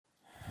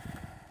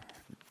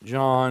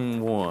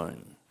John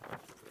 1.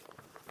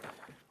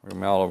 We're going to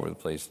be all over the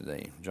place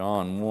today.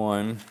 John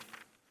 1.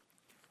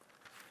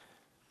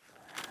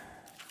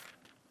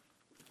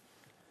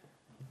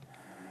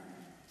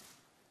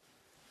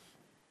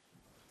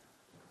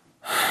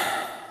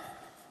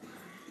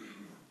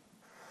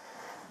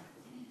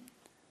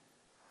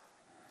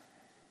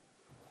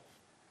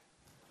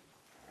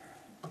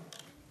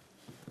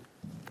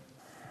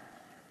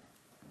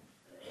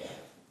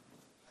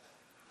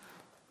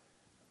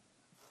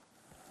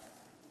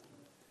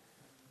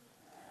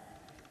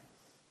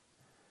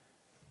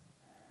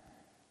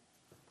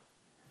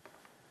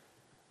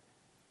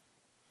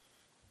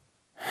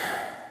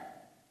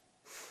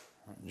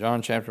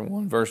 John chapter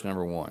 1, verse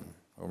number 1.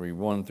 We'll read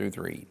 1 through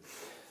 3.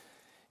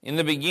 In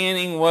the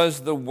beginning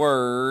was the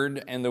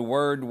Word, and the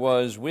Word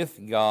was with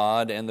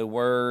God, and the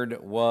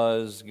Word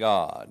was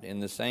God.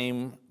 And the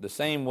same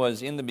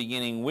was in the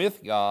beginning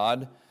with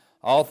God.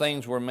 All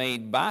things were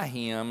made by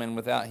Him, and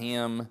without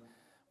Him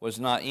was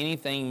not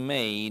anything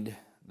made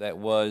that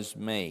was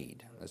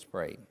made. Let's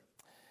pray.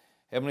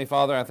 Heavenly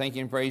Father, I thank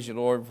you and praise you,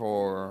 Lord,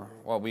 for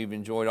what we've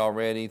enjoyed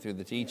already through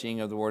the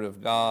teaching of the Word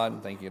of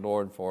God. Thank you,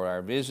 Lord, for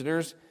our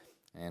visitors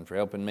and for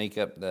helping make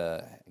up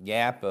the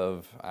gap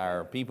of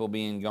our people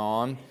being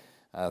gone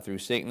through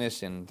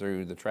sickness and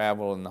through the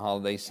travel and the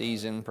holiday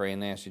season. Pray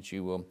and ask that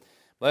you will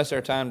bless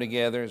our time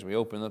together as we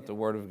open up the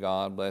Word of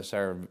God. Bless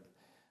our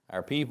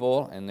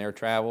people and their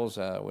travels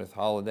with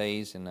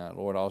holidays, and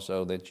Lord,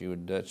 also that you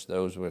would touch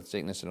those with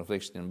sickness and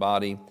affliction in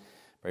body.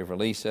 Pray for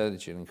Lisa,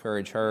 that you'd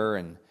encourage her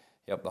and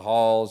help the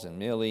Halls and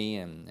Millie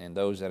and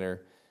those that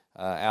are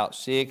out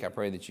sick. I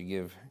pray that you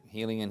give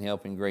healing and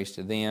help and grace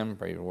to them.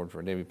 Pray, Lord,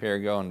 for Debbie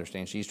Perigo. I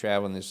understand she's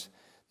traveling this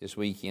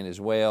weekend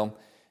as well,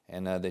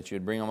 and that you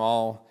would bring them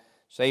all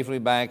safely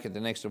back at the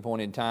next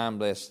appointed time.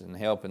 Bless and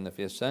help in the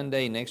fifth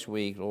Sunday next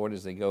week, Lord,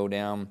 as they go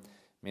down.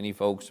 Many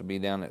folks will be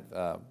down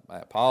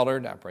at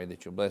Pollard. I pray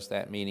that you'll bless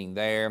that meeting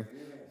there.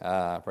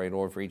 I pray,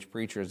 Lord, for each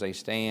preacher as they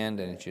stand,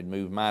 and it should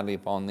move mightily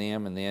upon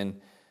them. And then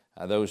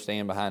those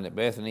stand behind at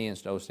Bethany and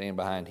those stand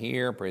behind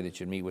here. I pray that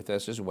you'd meet with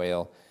us as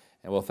well.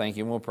 And we'll thank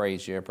you and we'll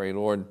praise you. I pray,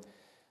 Lord,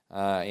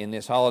 in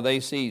this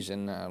holiday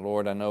season,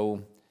 Lord, I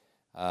know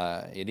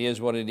it is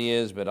what it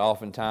is, but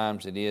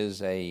oftentimes it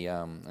is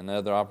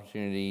another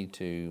opportunity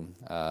to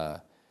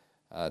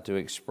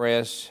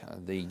express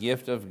the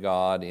gift of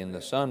God in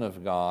the Son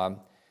of God,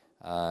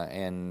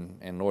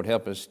 and Lord,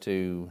 help us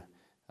to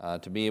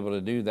be able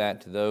to do that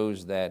to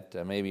those that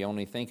maybe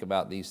only think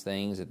about these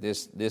things at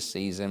this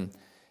season,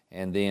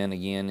 and then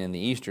again in the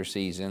Easter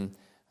season.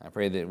 I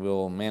pray that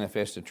we'll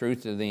manifest the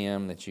truth to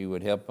them, that you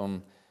would help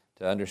them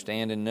to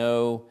understand and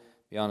know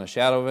beyond a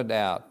shadow of a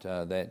doubt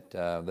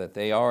that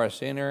they are a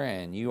sinner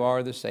and you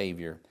are the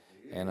Savior.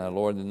 And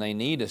Lord, that they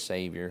need a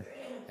Savior.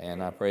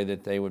 And I pray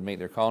that they would make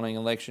their calling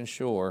and election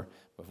sure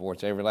before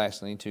it's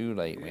everlastingly too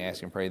late. We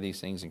ask and pray these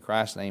things in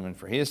Christ's name and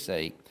for His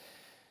sake.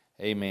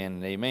 Amen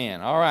and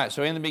amen. All right,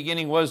 so in the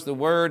beginning was the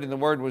Word, and the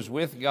Word was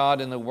with God,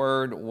 and the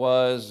Word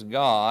was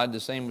God. The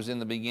same was in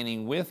the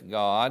beginning with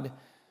God.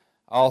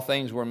 All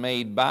things were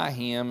made by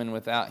Him, and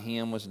without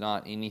Him was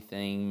not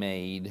anything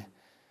made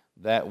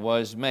that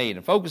was made.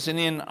 And focusing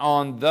in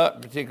on the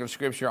particular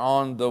scripture,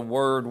 on the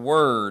word.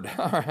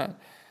 All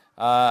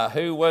right.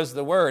 Who was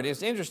the Word?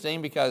 It's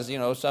interesting because,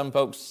 some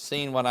folks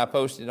seen what I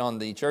posted on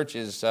the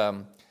church's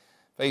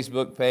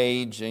Facebook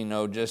page,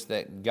 just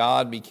that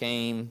God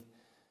became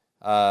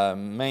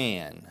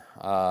man.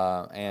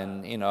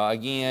 And,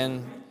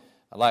 again,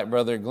 like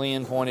Brother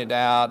Glenn pointed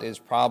out, it's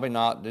probably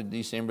not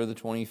December the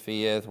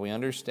 25th. We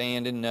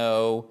understand and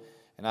know,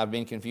 and I've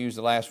been confused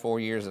the last 4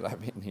 years that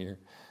I've been here,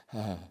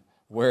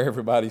 where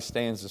everybody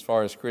stands as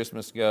far as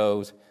Christmas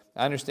goes.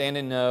 I understand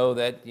and know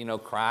that,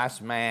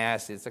 Christ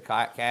Mass, it's a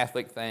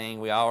Catholic thing.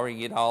 We already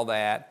get all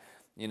that,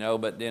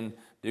 but then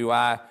do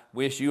I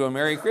wish you a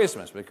Merry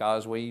Christmas?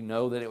 Because we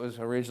know that it was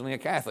originally a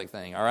Catholic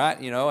thing, all right?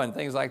 And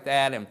things like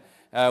that, and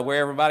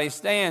where everybody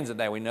stands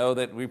today. We know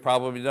that we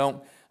probably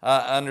don't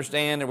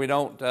understand, and we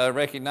don't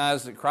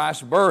recognize that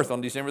Christ's birth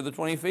on December the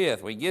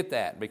 25th. We get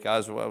that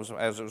because,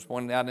 as it was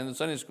pointed out in the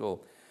Sunday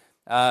school.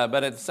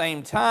 But at the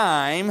same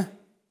time,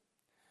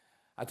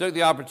 I took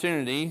the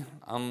opportunity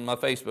on my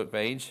Facebook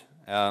page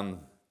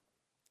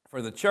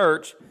for the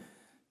church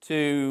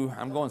to,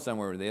 I'm going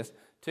somewhere with this,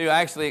 to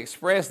actually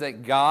express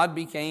that God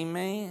became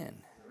man.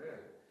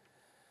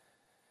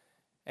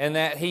 And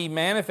that He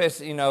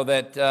manifested, and I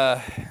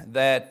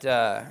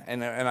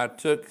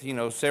took,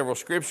 several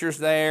scriptures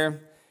there.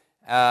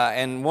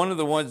 And one of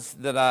the ones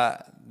that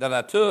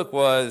I took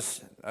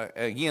was,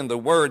 again, the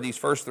Word, these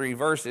first three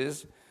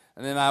verses.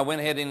 And then I went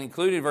ahead and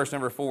included verse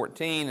number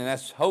 14, and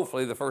that's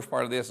hopefully the first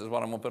part of this is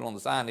what I'm going to put on the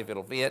sign if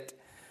it'll fit.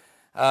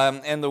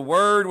 And the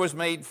Word was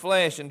made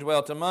flesh and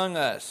dwelt among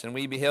us, and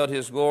we beheld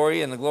His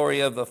glory, and the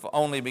glory of the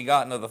only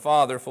begotten of the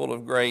Father, full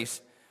of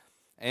grace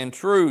and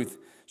truth.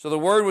 So the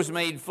Word was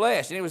made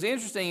flesh. And it was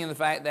interesting in the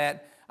fact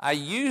that I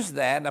used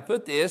that, and I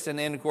put this, and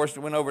then, of course,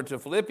 went over to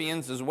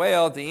Philippians as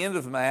well at the end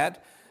of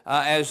that,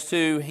 as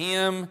to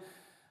Him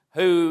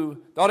who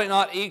thought it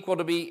not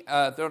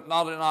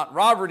not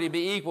robbery to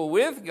be equal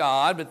with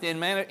God, but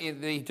then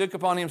he took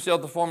upon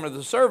himself the form of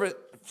the servant,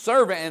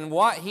 and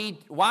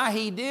why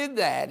he did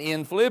that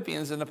in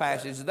Philippians in the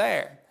passage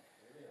there.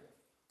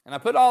 And I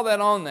put all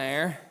that on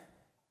there,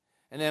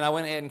 and then I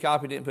went ahead and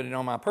copied it and put it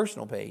on my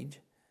personal page.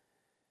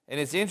 And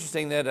it's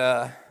interesting that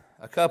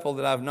a couple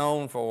that I've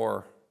known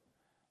for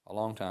a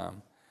long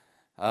time,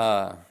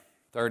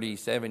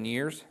 37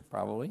 years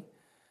probably,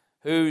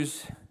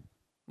 who's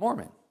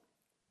Mormon,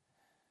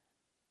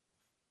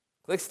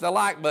 clicks the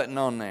like button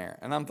on there.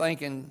 And I'm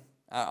thinking,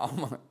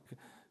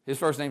 his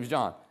first name is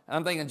John. And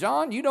I'm thinking,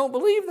 John, you don't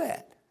believe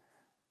that.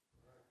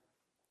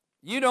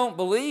 You don't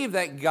believe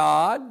that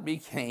God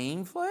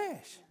became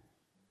flesh.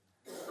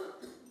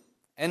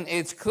 And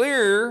it's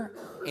clear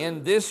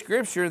in this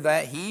scripture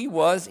that he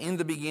was in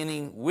the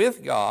beginning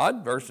with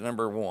God, verse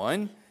number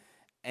 1,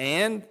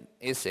 and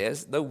it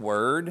says the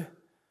Word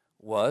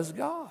was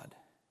God.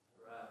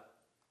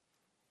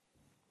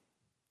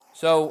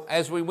 So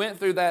as we went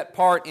through that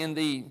part in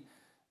the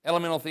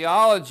elemental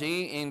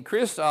theology, in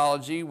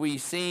Christology,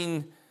 we've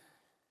seen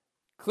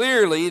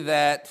clearly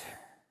that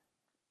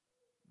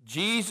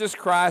Jesus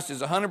Christ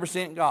is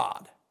 100%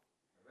 God.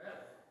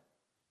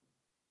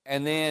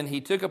 And then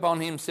he took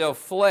upon himself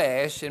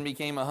flesh and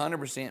became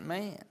 100%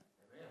 man.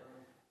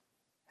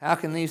 How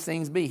can these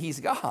things be? He's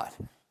God.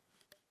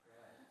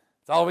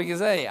 That's all we can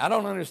say. I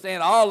don't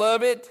understand all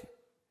of it,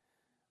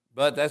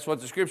 but that's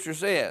what the Scripture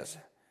says.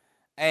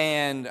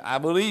 And I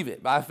believe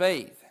it by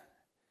faith.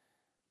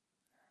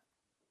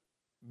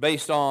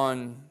 Based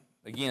on,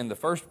 again, the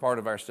first part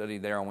of our study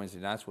there on Wednesday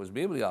nights was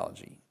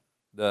bibliology.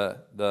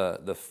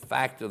 The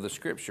fact of the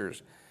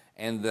Scriptures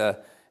and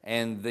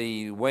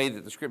the way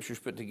that the Scriptures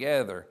put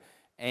together,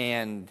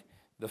 and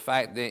the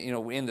fact that,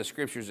 in the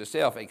Scriptures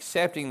itself,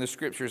 accepting the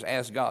Scriptures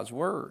as God's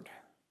Word,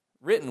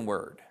 written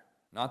Word,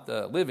 not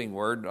the living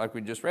Word like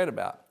we just read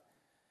about.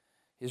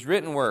 His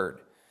written Word.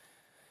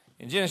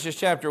 In Genesis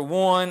chapter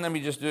 1, let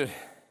me just do it.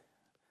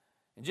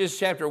 In Genesis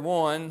chapter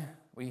 1,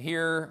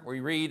 we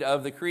read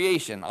of the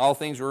creation. All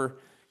things were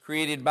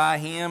created by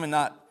Him,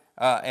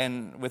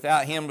 and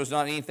without Him was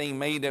not anything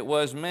made that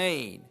was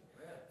made.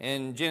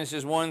 In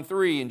Genesis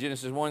 1:3, in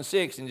Genesis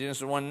 1:6, in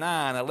Genesis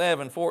 1:9,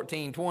 11,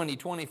 14, 20,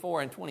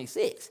 24, and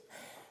 26,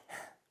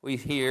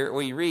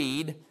 we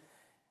read,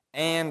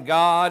 and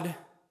God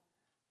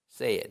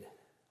said.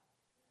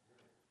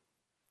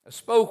 A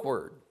spoke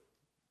word.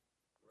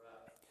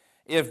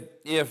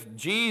 If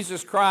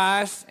Jesus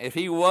Christ, if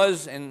he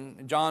was,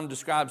 and John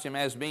describes him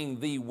as being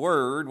the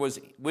Word, was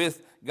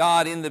with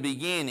God in the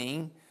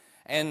beginning,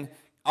 and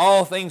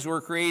all things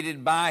were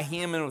created by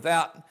him, and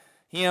without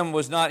him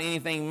was not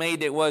anything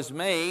made that was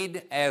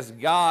made, as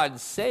God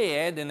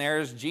said, and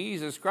there's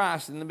Jesus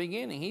Christ in the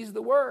beginning. He's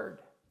the Word.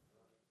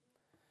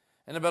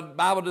 And the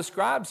Bible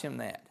describes him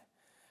that.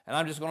 And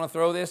I'm just going to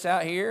throw this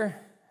out here.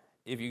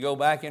 If you go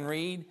back and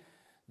read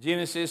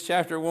Genesis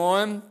chapter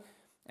 1,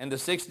 and the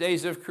 6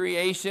 days of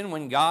creation,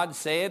 when God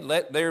said,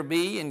 let there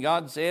be, and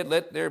God said,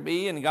 let there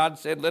be, and God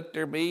said, let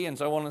there be, and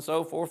so on and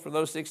so forth for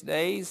those 6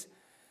 days.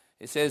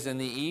 It says, in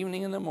the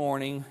evening and the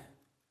morning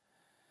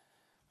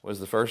was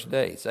the first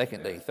day,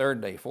 second day, third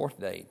day, fourth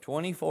day,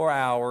 24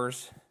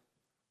 hours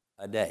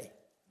a day.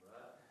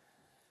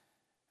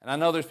 And I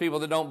know there's people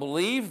that don't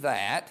believe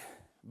that,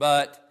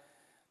 but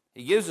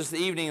he gives us the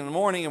evening and the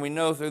morning, and we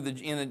know through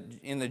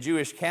in the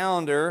Jewish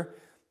calendar,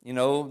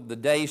 the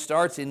day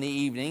starts in the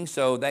evening,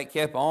 so that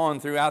kept on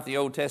throughout the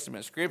Old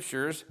Testament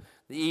Scriptures,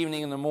 the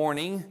evening and the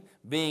morning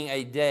being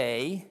a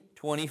day,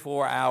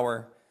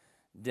 24-hour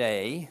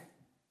day.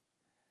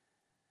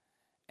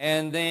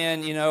 And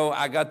then,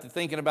 I got to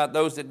thinking about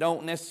those that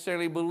don't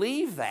necessarily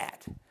believe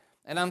that.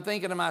 And I'm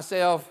thinking to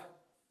myself,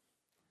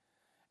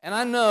 and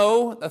I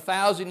know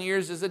 1,000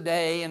 years is a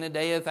day, and a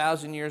day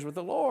 1,000 years with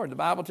the Lord. The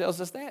Bible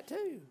tells us that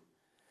too.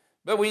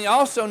 But we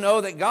also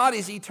know that God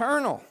is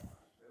eternal.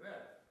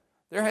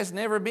 There has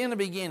never been a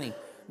beginning,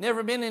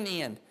 never been an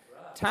end.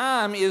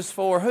 Time is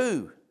for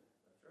who?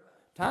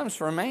 Time's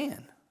for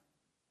man.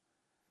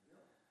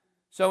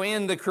 So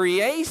in the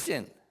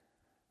creation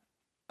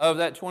of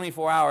that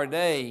 24-hour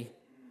day,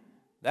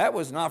 that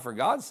was not for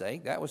God's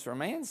sake, that was for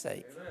man's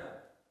sake.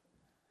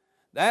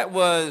 That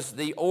was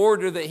the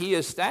order that he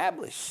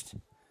established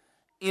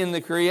in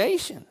the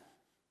creation.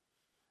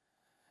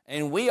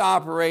 And we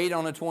operate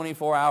on a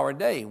 24-hour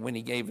day. When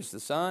he gave us the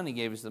sun, he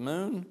gave us the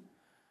moon,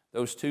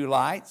 those two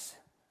lights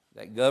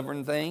that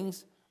govern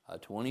things, a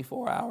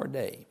 24-hour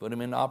day. Put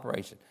them into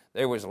operation.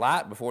 There was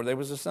light before there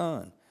was the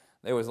sun.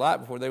 There was light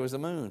before there was the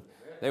moon.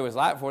 There was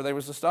light before there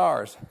was the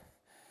stars.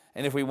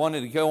 And if we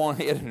wanted to go on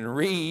ahead and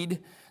read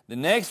the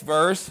next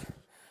verse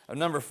of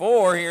number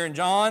 4 here in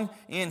John,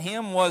 in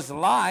him was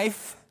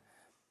life.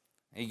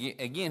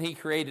 Again, he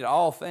created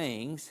all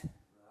things.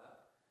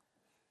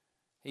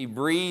 He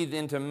breathed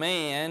into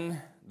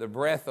man the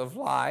breath of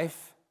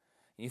life.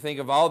 You think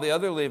of all the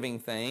other living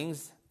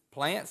things.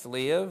 Plants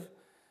live.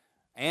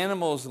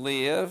 Animals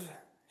live.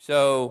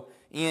 So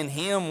in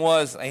him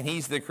was, and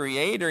he's the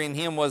creator, in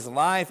him was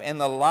life, and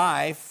the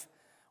life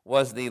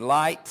was the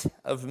light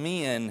of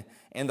men.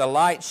 And the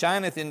light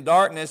shineth in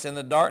darkness, and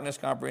the darkness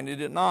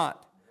comprehended it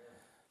not.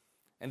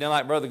 And then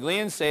like Brother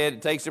Glenn said,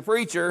 it takes a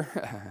preacher.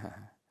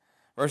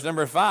 Verse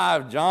number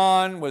 5,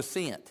 John was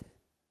sent.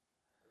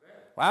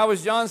 Why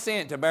was John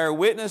sent? To bear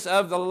witness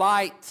of the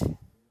light.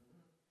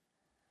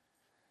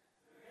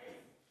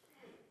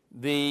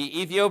 The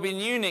Ethiopian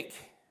eunuch,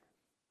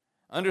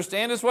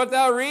 understandest what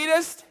thou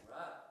readest?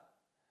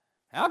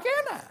 How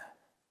can I?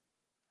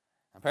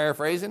 I'm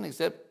paraphrasing,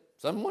 except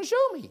someone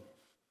show me.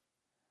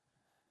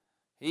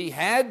 He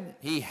had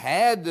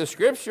the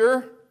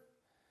Scripture,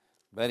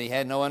 but he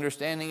had no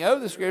understanding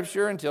of the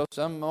Scripture until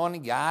someone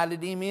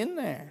guided him in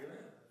there.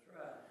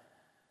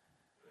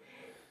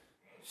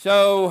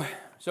 So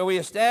we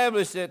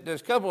established that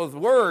there's a couple of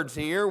words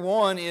here.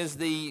 One is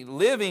the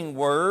living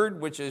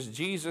Word, which is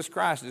Jesus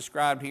Christ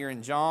described here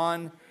in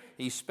John.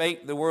 He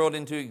spake the world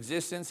into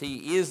existence.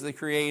 He is the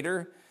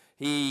Creator.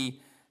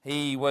 He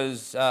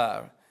was,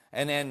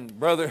 and then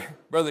Brother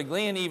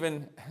Glenn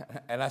even,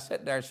 and I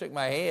sat there and shook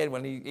my head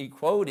when he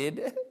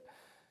quoted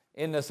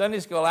in the Sunday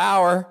school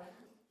hour,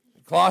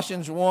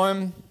 Colossians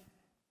 1,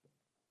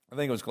 I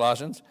think it was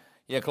Colossians.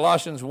 Yeah,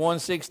 Colossians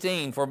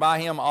 1:16. For by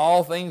him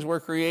all things were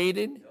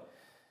created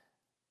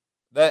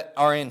that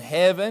are in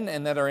heaven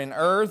and that are in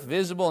earth,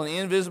 visible and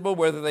invisible,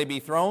 whether they be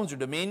thrones or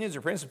dominions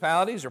or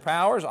principalities or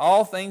powers.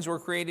 All things were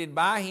created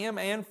by him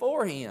and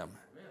for him.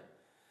 Amen.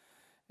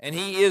 And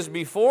he is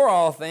before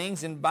all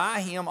things, and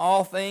by him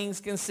all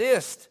things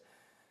consist.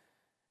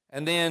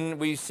 And then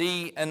we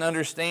see and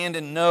understand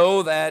and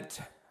know that,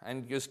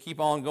 and just keep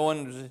on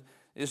going,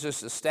 it's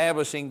just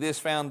establishing this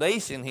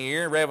foundation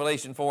here,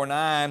 Revelation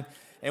 4:9.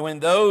 And when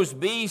those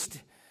beasts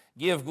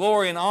give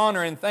glory and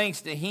honor and thanks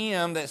to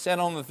him that sat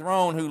on the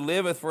throne, who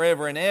liveth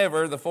forever and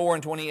ever, the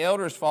 24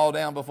 elders fall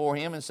down before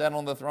him and sat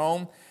on the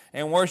throne,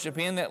 and worship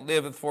him that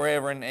liveth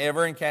forever and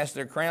ever, and cast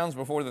their crowns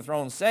before the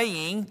throne,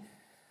 saying,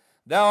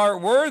 Thou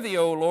art worthy,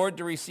 O Lord,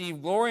 to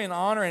receive glory and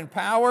honor and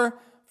power,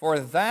 for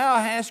thou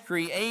hast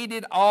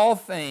created all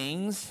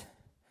things,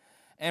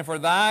 and for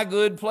thy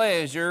good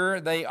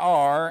pleasure they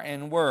are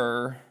and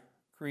were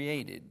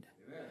created.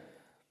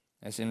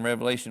 That's in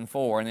Revelation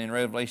 4. And then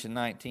Revelation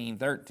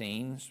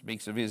 19:13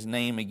 speaks of his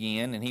name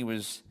again. And he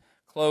was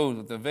clothed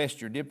with a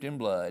vesture dipped in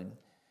blood.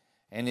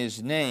 And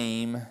his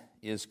name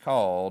is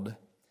called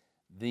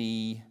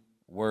the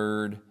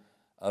Word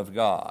of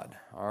God.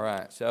 All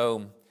right.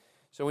 So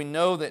we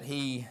know that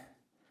he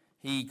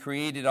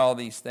created all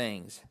these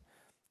things.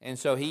 And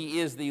so he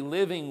is the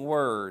living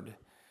Word.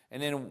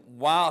 And then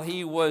while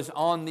he was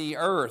on the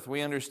earth,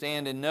 we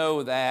understand and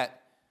know that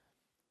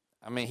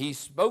he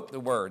spoke the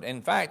word.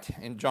 In fact,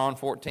 in John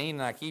 14,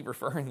 and I keep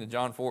referring to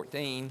John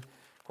 14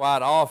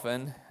 quite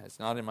often. It's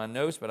not in my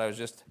notes, but I was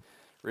just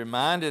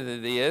reminded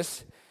of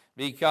this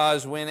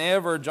because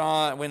whenever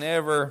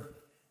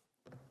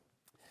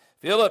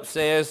Philip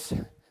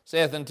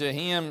saith unto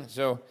him,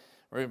 so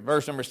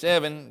verse number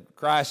 7,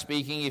 Christ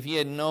speaking, If ye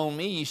had known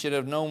me, ye should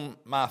have known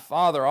my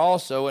Father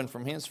also, and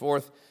from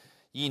henceforth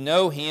ye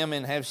know him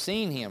and have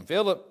seen him.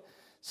 Philip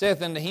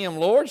saith unto him,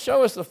 Lord,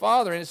 show us the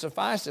Father, and it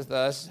sufficeth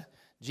us.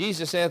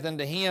 Jesus saith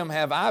unto him,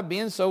 Have I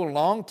been so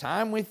long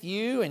time with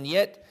you, and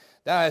yet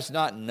thou hast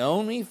not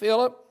known me,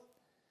 Philip?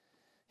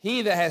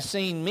 He that hath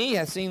seen me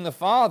hath seen the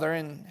Father,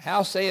 and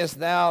how sayest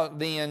thou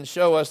then,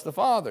 Show us the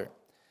Father?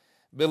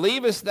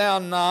 Believest thou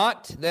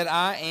not that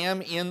I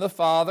am in the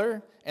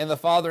Father, and the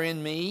Father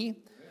in me?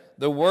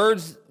 The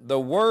words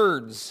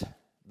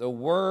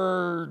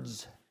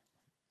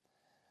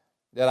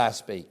that I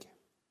speak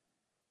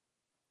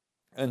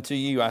unto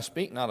you, I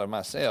speak not of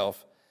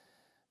myself,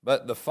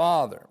 but the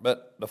Father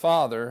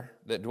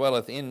that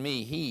dwelleth in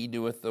me, he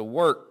doeth the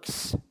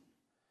works.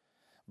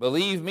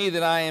 Believe me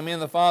that I am in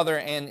the Father,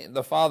 and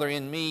the Father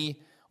in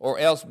me, or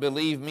else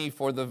believe me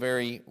for the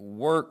very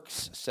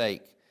works'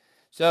 sake.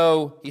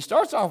 So he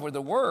starts off with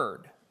the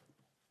Word.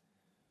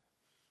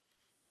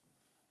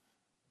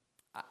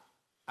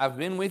 I've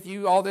been with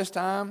you all this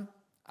time.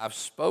 I've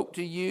spoke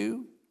to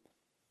you.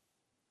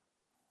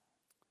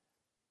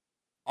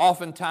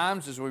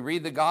 Oftentimes, as we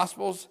read the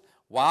Gospels,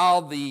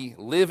 while the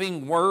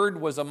living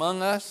Word was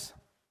among us,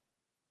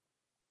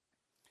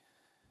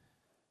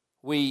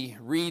 we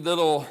read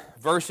little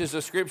verses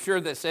of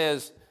Scripture that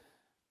says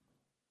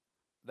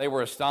they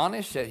were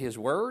astonished at his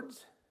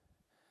words.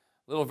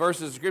 Little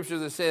verses of Scripture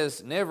that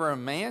says, Never a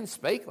man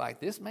spake like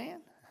this man.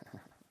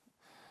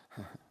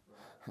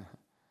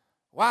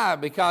 Why?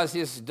 Because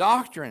his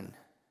doctrine.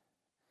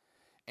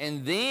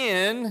 And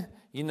then,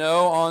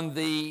 on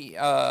the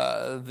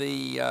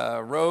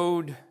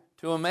road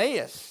to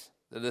Emmaus,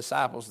 the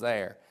disciples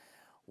there,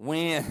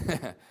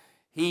 when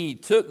he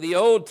took the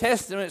Old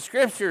Testament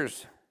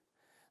Scriptures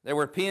that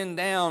were pinned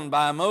down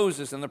by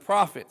Moses and the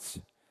prophets,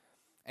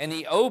 and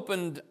he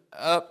opened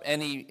up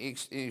and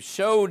he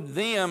showed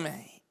them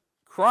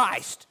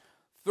Christ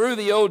through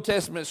the Old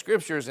Testament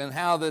Scriptures, and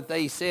how that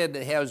they said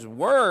that his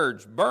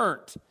words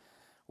burnt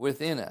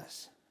within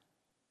us.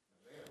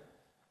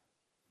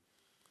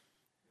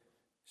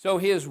 So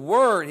his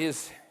word,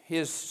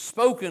 his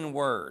spoken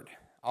word,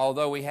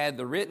 although we had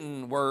the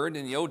written word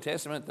in the Old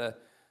Testament, the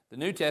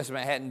New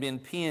Testament hadn't been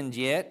penned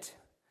yet,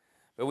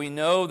 but we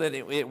know that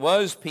it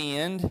was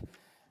penned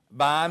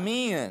by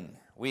men.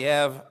 We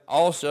have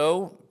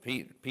also,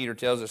 Peter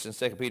tells us in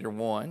 2 Peter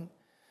 1,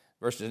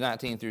 verses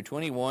 19 through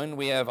 21,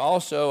 we have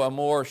also a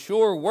more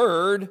sure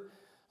word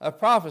of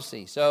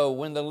prophecy. So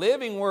when the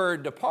living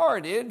word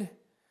departed,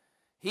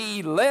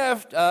 he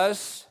left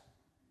us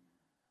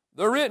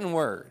the written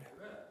word.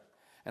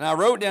 And I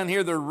wrote down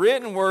here, the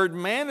written word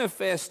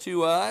manifests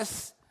to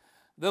us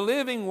the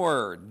living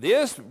word.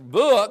 This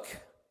book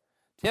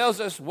tells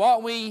us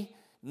what we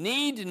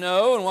need to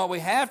know and what we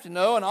have to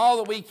know and all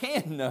that we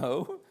can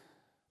know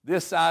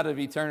this side of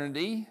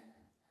eternity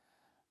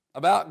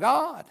about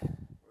God,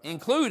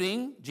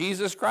 including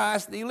Jesus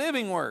Christ, the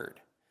living word.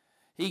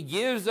 He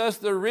gives us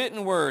the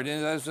written word.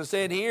 And as I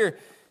said here,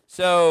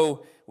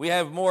 so we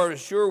have more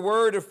sure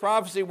word of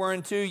prophecy,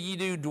 whereunto ye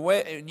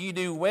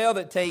do well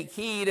that take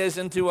heed as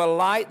unto a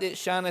light that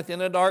shineth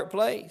in a dark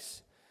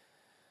place,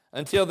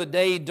 until the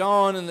day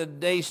dawn and the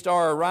day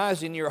star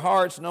arise in your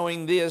hearts,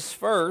 knowing this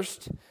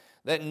first,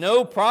 that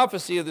no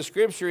prophecy of the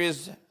Scripture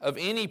is of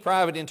any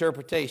private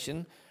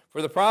interpretation.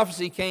 For the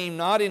prophecy came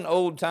not in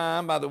old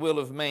time by the will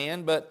of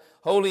man, but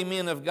holy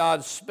men of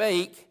God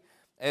spake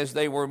as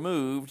they were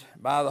moved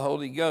by the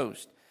Holy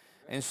Ghost.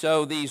 And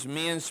so these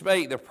men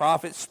spake, the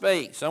prophets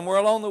spake. Somewhere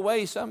along the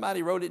way,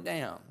 somebody wrote it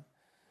down.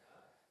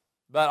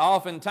 But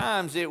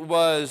oftentimes it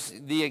was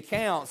the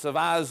accounts of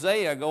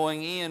Isaiah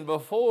going in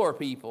before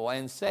people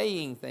and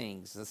saying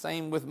things. The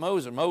same with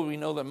Moses. We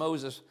know that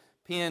Moses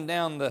penned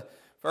down the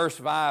first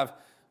 5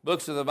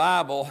 books of the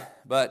Bible,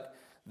 but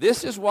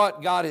this is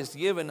what God has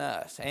given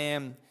us.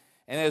 And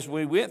as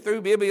we went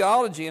through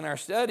bibliology in our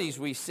studies,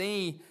 we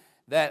see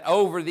that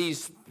over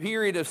these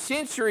period of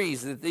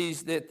centuries that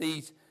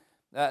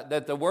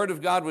the Word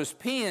of God was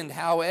penned.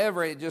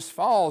 However, it just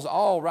falls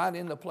all right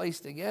into place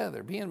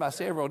together, penned by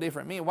several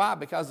different men. Why?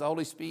 Because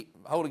the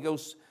Holy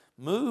Ghost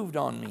moved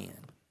on men.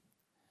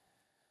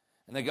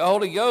 And the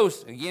Holy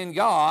Ghost, again,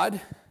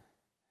 God,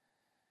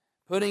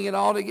 putting it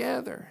all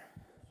together.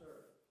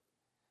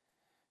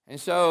 And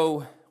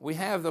so we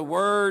have the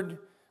Word,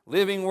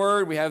 living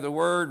Word. We have the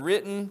Word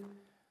written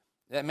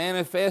that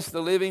manifests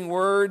the living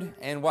Word.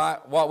 And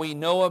what we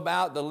know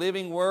about the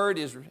living Word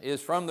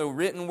is from the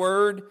written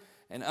Word,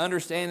 and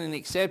understanding and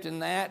accepting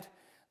that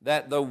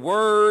the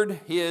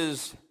Word,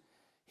 His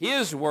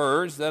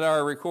words that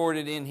are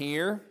recorded in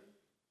here.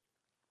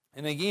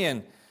 And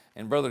again,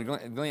 and Brother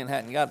Glenn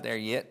hadn't got there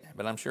yet,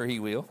 but I'm sure he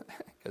will,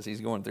 because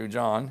he's going through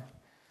John.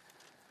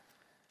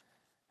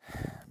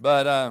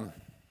 But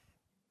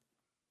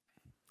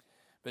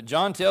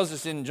John tells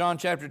us in John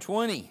chapter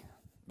 20,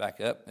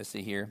 back up, let's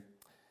see here,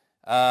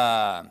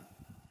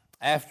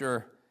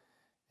 after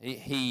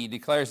he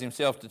declares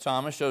himself to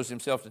Thomas, shows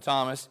himself to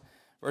Thomas,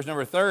 verse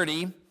number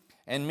 30,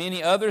 and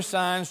many other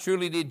signs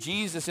truly did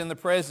Jesus in the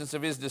presence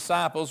of his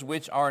disciples,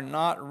 which are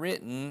not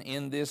written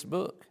in this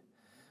book.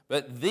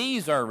 But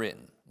these are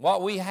written.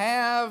 What we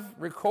have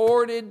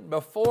recorded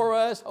before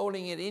us,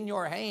 holding it in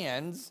your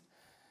hands,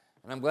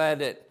 and I'm glad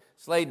that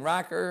Slade and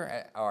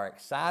Riker are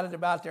excited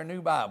about their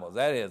new Bibles.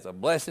 That is a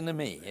blessing to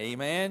me.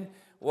 Amen.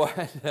 We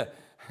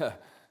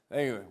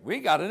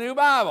got a new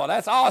Bible.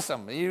 That's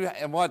awesome.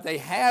 And what they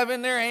have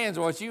in their hands,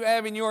 what you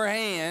have in your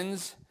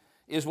hands,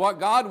 is what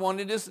God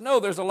wanted us to know.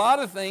 There's a lot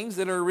of things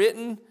that are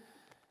written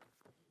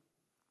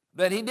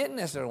that He didn't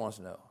necessarily want us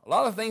to know. A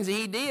lot of things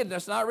He did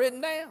that's not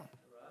written down.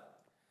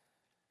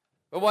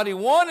 But what He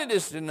wanted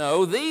us to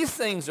know, these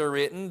things are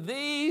written.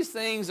 These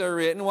things are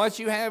written. What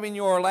you have in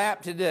your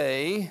lap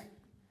today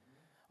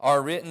are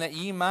written that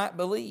ye might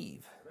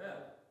believe. Amen.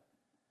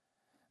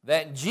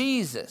 That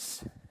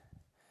Jesus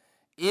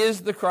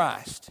is the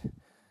Christ,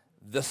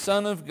 the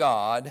Son of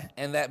God,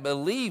 and that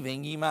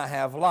believing ye might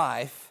have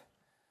life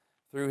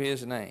through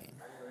His name.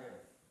 Amen.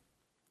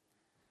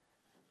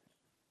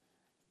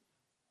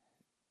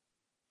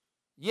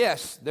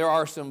 Yes, there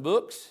are some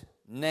books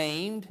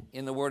named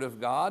in the Word of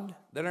God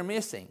that are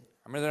missing.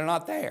 I mean, they're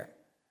not there.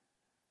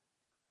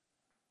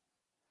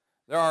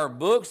 There are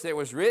books that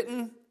was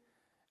written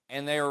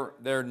and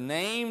they're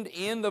named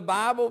in the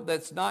Bible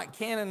that's not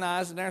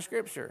canonized in our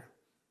Scripture.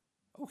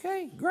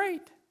 Okay,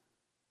 great.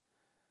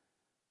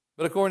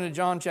 But according to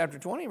John chapter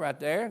 20 right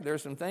there,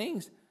 there's some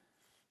things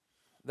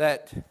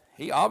that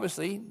He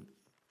obviously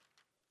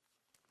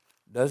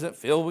doesn't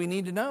feel we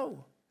need to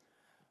know.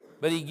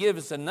 But He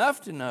gives us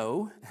enough to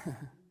know.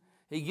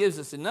 He gives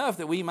us enough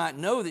that we might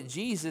know that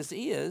Jesus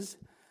is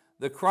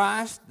the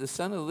Christ, the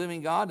Son of the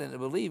living God, and that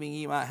believing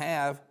ye might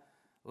have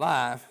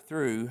life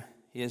through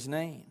His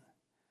name.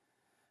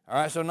 All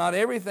right, so not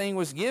everything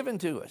was given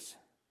to us,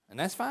 and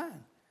that's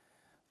fine.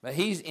 But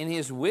He's in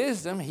His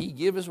wisdom, He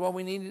gives us what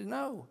we needed to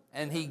know.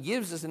 And He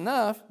gives us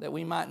enough that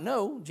we might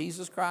know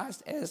Jesus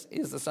Christ as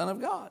is the Son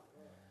of God.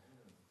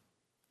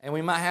 And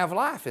we might have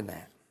life in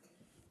that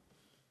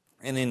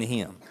and in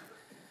Him.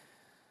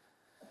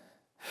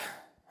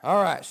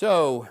 All right,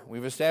 so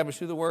we've established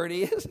who the Word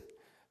is.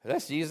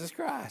 That's Jesus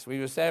Christ.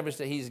 We've established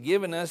that He's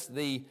given us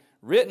the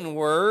written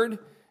Word,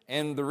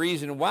 and the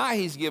reason why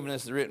He's given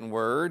us the written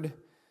Word,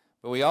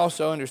 but we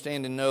also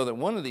understand and know that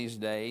one of these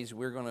days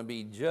we're going to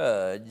be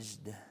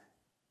judged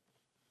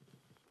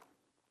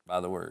by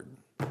the Word.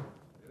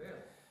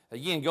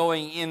 Again,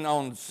 going in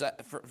on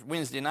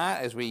Wednesday night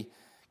as we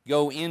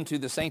go into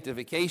the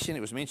sanctification,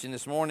 it was mentioned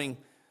this morning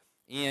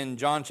in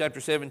John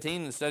chapter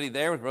 17, the study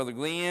there with Brother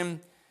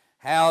Glenn,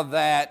 how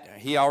that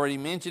he already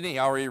mentioned it, he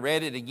already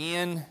read it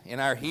again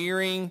in our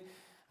hearing,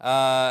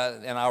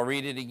 and I'll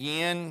read it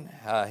again.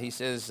 He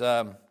says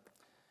in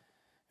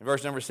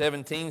verse number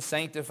 17,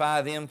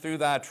 sanctify them through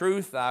thy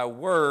truth, thy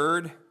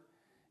word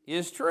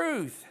is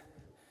truth.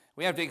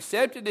 We have to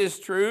accept it as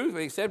truth,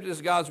 we accept it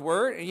as God's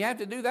word, and you have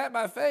to do that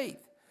by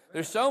faith.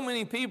 There's so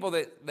many people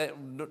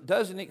that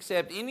doesn't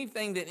accept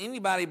anything that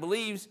anybody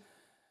believes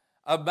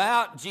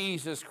about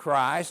Jesus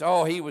Christ.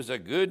 Oh, he was a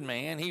good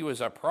man. He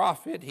was a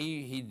prophet.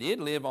 He did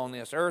live on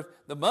this earth.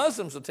 The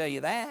Muslims will tell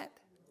you that.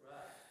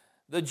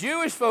 The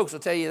Jewish folks will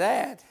tell you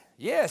that.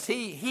 Yes,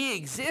 he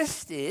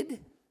existed.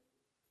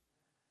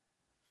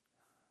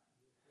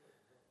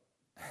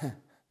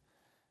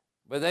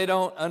 But they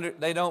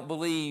don't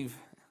believe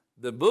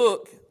the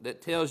book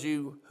that tells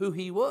you who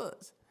he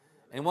was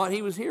and what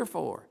he was here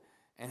for,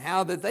 and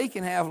how that they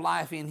can have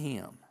life in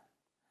him.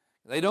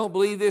 They don't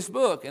believe this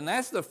book, and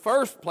that's the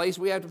first place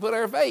we have to put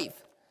our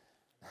faith,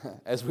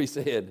 as we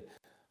said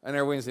in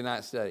our Wednesday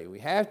night study. We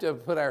have to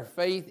put our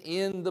faith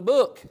in the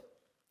book,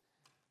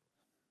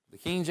 the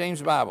King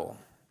James Bible.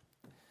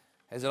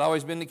 Has it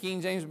always been the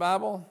King James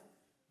Bible?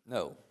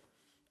 No.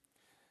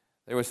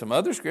 There were some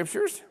other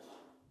scriptures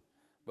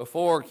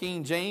before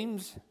King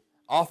James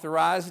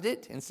authorized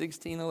it in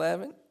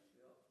 1611.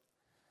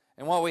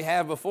 And what we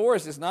have before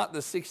us is not the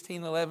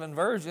 1611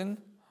 version.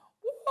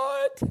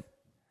 What?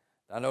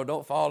 I know,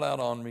 don't fall out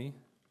on me.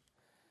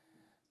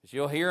 But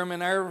you'll hear them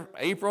in our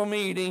April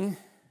meeting.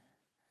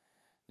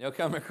 They'll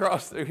come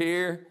across through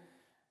here,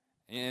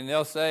 and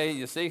they'll say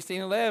the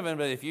 1611,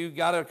 but if you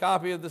got a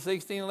copy of the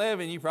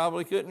 1611, you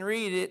probably couldn't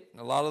read it.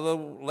 A lot of the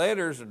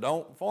letters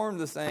don't form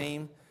the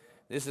same.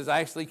 This has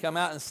actually come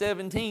out in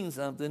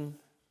 17-something,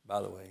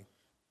 by the way.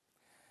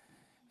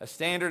 A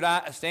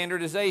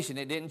standardization.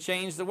 It didn't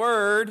change the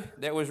word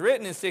that was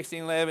written in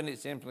 1611. It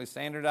simply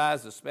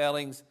standardized the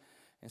spellings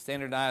and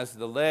standardized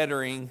the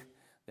lettering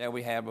that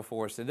we have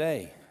before us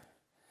today.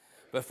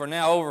 But for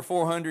now over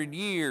 400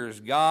 years,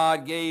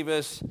 God gave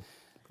us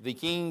the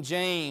King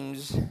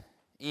James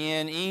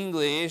in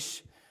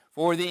English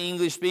for the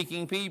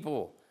English-speaking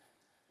people.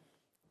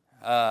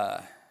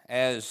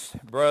 As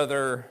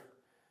Brother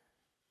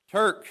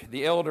Turk,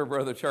 the elder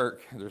Brother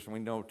Turk, we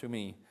know to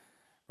me,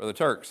 Brother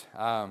Turks.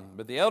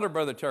 But the elder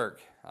Brother Turk,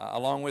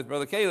 along with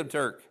Brother Caleb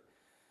Turk,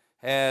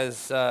 has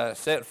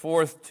set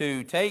forth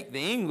to take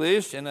the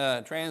English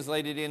and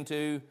translate it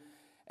into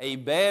a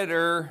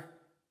better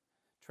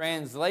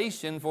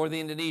translation for the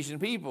Indonesian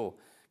people.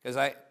 Because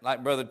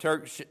like Brother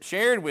Turk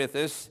shared with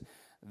us,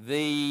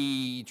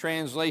 the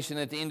translation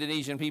that the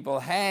Indonesian people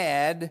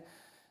had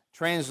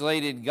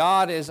translated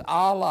God as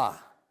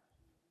Allah.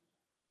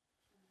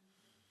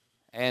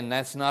 And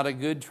that's not a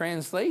good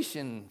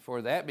translation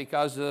for that,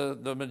 because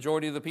the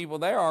majority of the people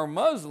there are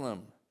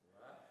Muslim.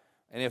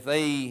 And if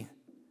they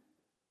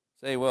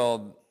say,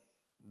 well,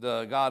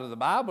 the God of the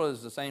Bible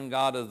is the same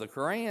God of the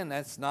Quran,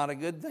 that's not a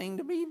good thing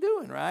to be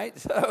doing, right?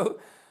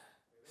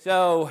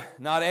 So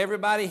not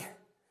everybody,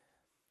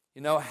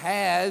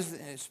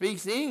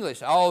 speaks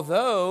English.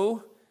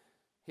 Although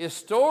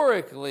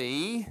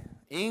historically,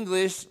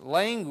 English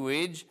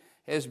language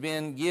has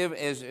been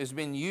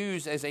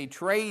used as a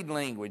trade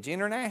language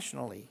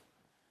internationally.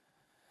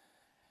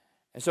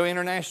 And so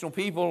international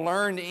people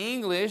learned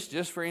English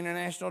just for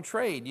international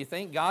trade. You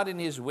think God in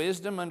his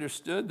wisdom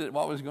understood that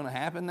what was going to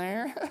happen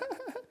there?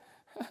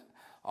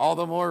 All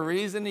the more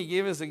reason he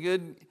gave us a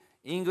good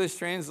English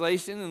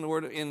translation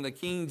in the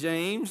King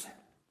James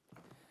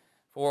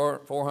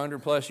 400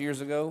 plus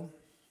years ago.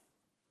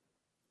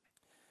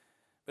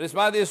 But it's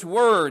by this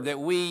word that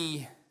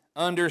we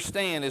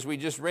understand, as we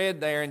just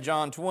read there in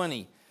John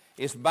 20.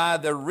 It's by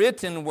the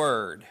written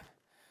word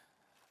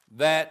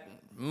that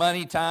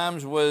many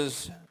times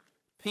was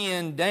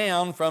pinned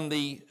down from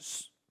the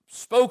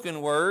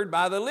spoken word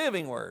by the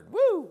living word.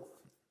 Woo!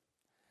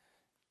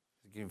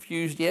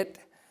 Confused yet?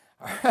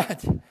 All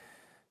right.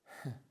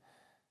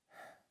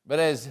 But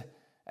as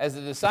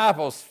the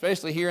disciples,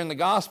 especially here in the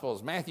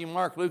Gospels, Matthew,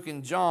 Mark, Luke,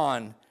 and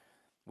John,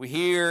 we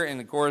hear,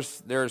 and of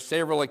course there are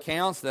several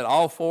accounts that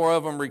all four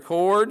of them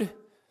record,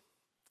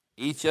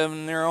 each of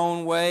them in their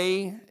own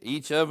way,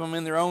 each of them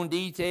in their own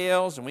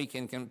details, and we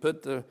can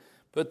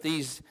put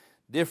these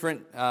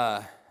different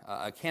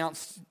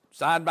accounts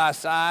side by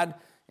side.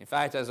 In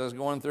fact, as I was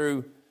going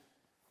through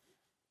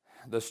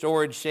the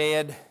storage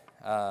shed,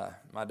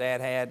 my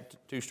dad had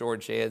 2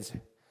 storage sheds.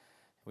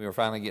 We were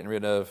finally getting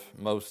rid of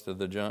most of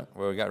the junk.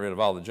 Well, we got rid of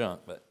all the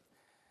junk, but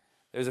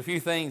there's a few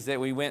things that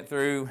we went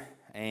through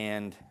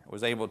and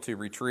was able to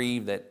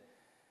retrieve that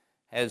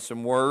had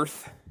some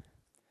worth.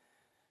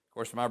 Of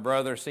course, my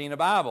brother seen a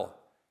Bible,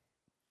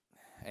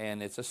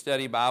 and it's a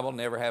study Bible.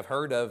 Never have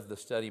heard of the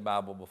study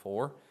Bible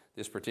before.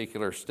 this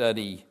particular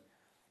study,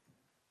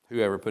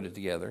 whoever put it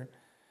together.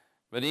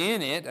 But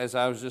in it, as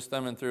I was just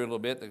thumbing through a little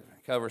bit, the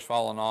cover's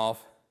fallen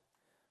off,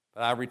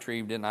 but I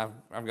retrieved it, and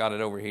I've got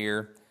it over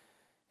here.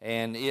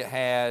 And it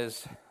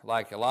has,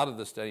 like a lot of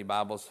the study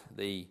Bibles,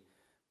 the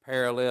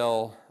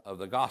parallel of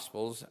the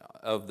Gospels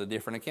of the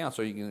different accounts.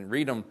 So you can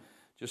read them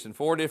just in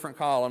 4 different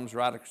columns,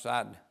 right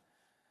beside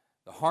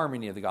the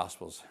harmony of the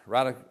Gospels,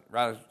 right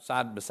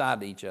side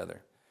beside each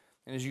other.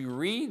 And as you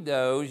read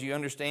those, you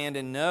understand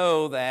and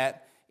know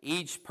that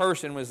each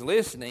person was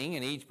listening,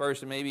 and each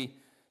person maybe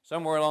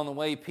somewhere along the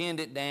way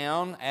pinned it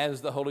down as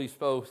the Holy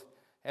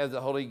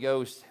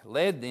Ghost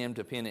led them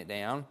to pin it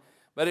down.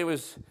 But it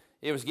was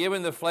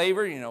given the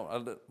flavor.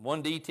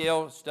 One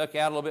detail stuck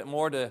out a little bit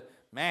more to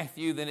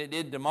Matthew than it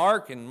did to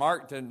Mark, and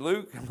Mark to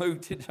Luke, and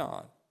Luke to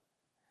John.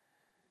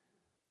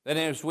 Then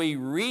as we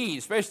read,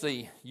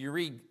 especially you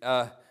read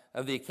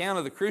of the account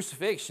of the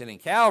crucifixion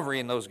and Calvary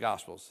in those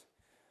Gospels,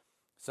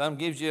 some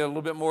gives you a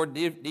little bit more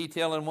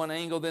detail in one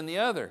angle than the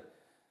other.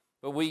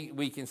 But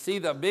we can see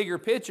the bigger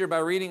picture by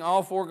reading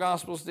all 4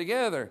 Gospels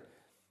together.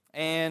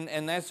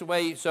 And that's the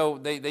way, so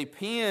they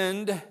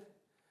pinned,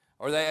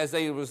 as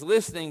they was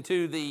listening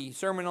to the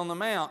Sermon on the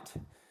Mount,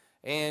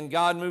 and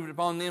God moved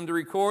upon them to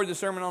record the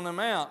Sermon on the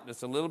Mount.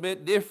 It's a little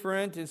bit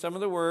different in some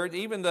of the words.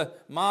 Even the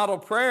model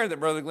prayer that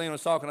Brother Glenn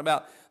was talking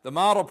about, the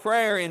model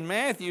prayer in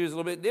Matthew is a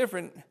little bit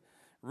different,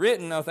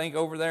 written, I think,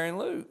 over there in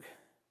Luke.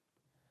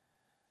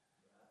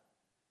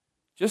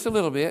 Just a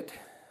little bit.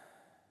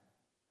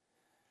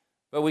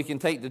 But we can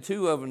take the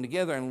 2 of them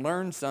together and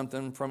learn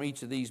something from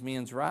each of these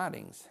men's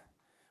writings.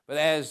 But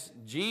as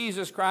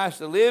Jesus Christ,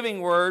 the living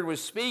Word,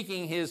 was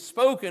speaking His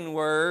spoken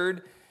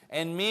Word,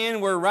 and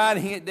men were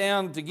writing it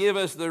down to give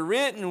us the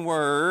written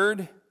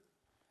Word,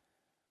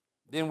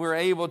 then we're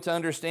able to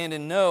understand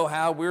and know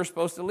how we're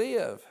supposed to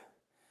live.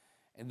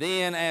 And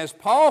then as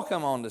Paul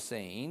come on the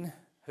scene,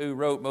 who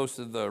wrote most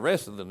of the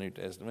rest of the New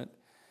Testament,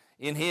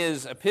 in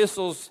his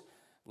epistles,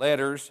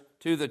 letters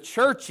to the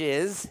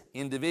churches,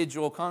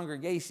 individual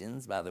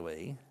congregations, by the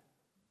way,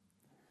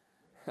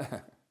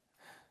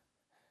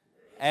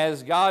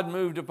 as God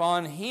moved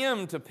upon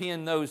him to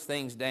pen those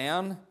things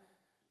down,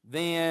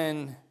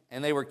 and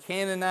they were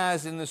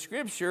canonized in the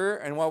Scripture,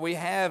 and what we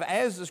have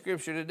as the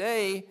Scripture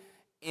today,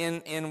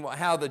 in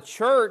how the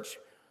church,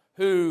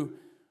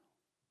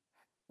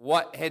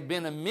 what had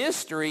been a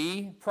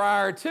mystery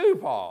prior to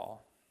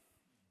Paul,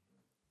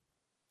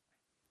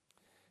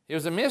 it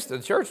was a mystery.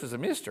 The church was a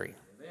mystery.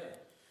 Amen.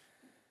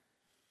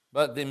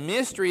 But the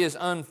mystery is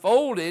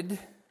unfolded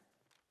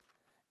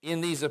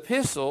in these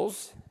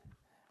epistles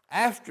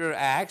after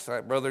Acts,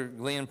 like Brother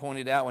Glenn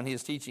pointed out when he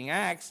was teaching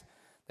Acts,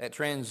 that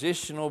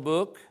transitional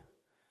book.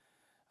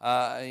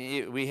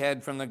 We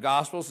had from the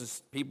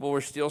Gospels, people were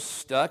still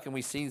stuck, and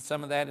we see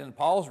some of that in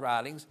Paul's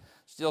writings,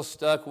 still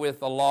stuck with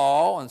the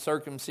law and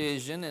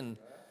circumcision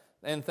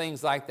and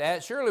things like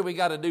that. Surely we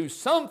got to do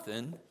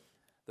something,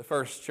 the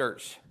first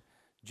church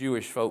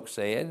Jewish folks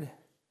said.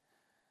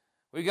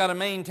 We've got to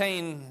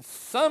maintain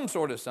some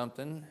sort of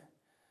something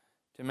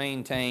to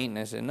maintain. And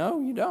they said, no,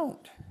 you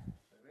don't.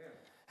 Amen.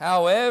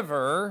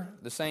 However,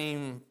 the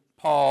same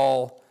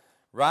Paul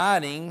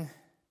writing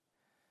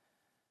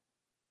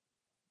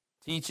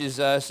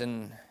teaches us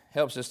and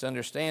helps us to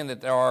understand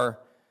that there are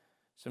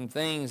some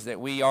things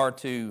that we are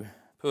to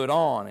put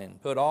on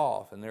and put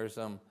off, and there's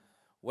some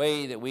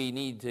way that we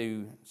need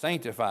to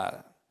sanctify.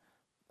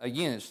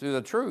 Again, it's through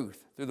the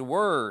truth, through the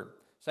Word.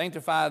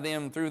 Sanctify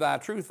them through thy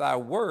truth. Thy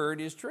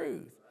word is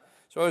truth.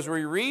 So as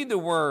we read the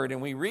Word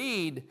and we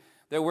read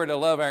that we're to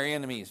love our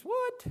enemies,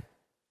 what?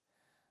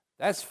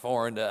 That's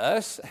foreign to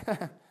us.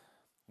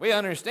 We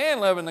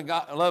understand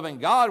loving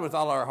God with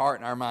all our heart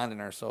and our mind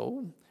and our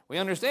soul. We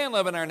understand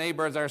loving our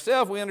neighbor as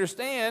ourselves. We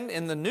understand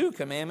in the new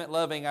commandment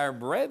loving our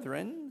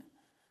brethren.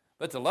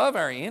 But to love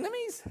our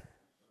enemies?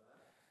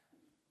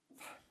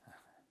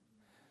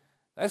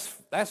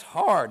 That's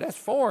hard. That's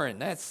foreign.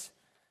 That's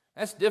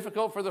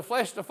difficult for the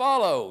flesh to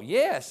follow.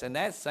 Yes, and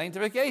that's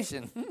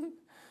sanctification.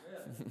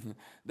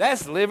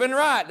 That's living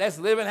right. That's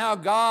living how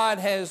God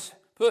has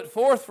put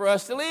forth for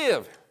us to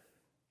live.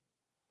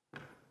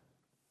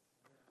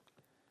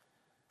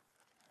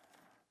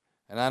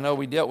 And I know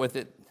we dealt with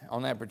it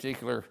on that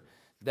particular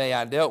day.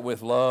 I dealt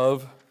with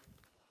love.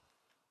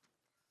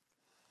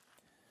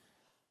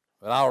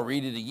 But I'll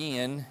read it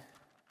again.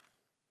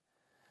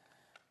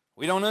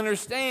 We don't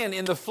understand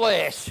in the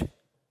flesh.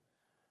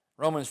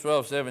 Romans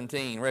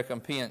 12:17,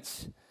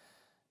 recompense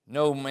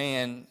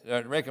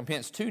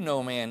to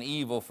no man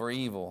evil for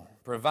evil.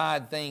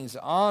 Provide things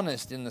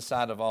honest in the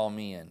sight of all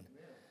men.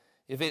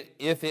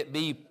 If it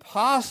be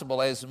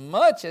possible, as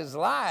much as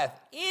lieth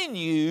in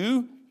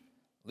you,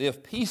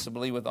 live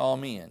peaceably with all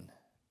men.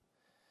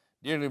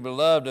 Dearly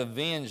beloved,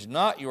 avenge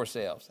not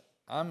yourselves.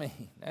 I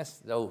mean,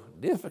 that's so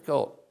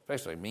difficult,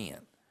 especially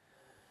men.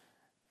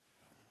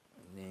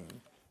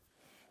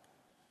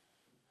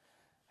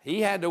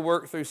 He had to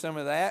work through some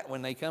of that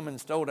when they come and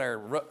stole our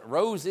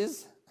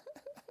roses.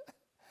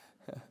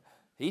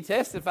 He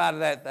testified to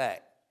that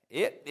fact.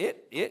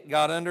 It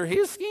got under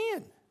his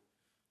skin.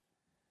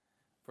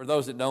 For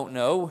those that don't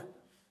know,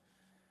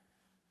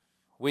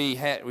 we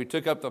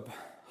took up the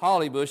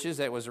holly bushes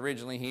that was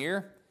originally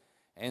here,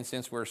 and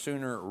since we're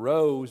Sooner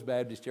Rose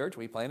Baptist Church,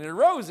 we planted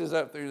roses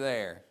up through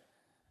there.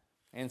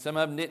 And some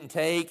of them didn't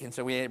take, and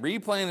so we had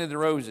replanted the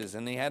roses,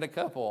 and they had a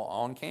couple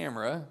on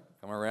camera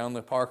come around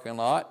the parking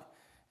lot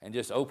and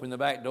just opened the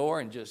back door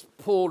and just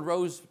pulled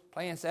rose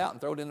plants out and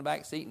threw it in the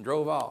back seat and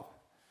drove off.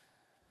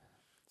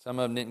 Some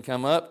of them didn't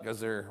come up because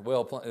they're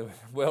well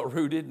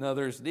rooted, and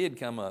others did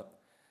come up.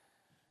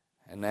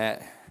 And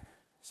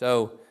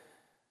so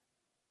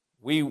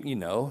I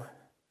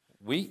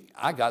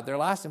got their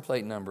license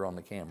plate number on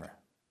the camera.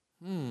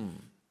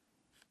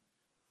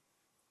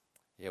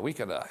 Yeah, we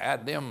could have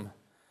had them,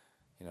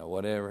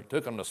 whatever.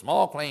 Took them to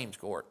small claims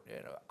court,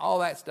 all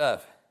that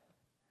stuff.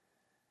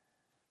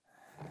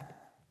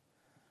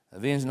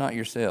 Avenge not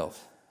yourselves,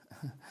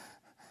 but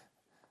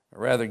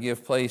rather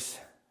give place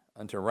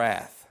unto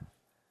wrath.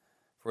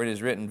 For it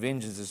is written,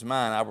 vengeance is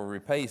mine, I will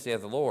repay,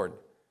 saith the Lord.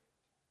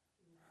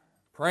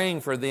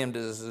 Praying for them to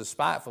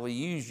despitefully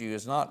use you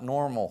is not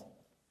normal.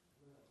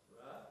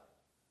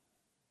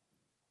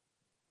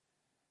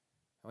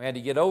 We had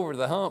to get over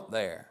the hump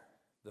there.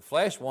 The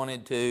flesh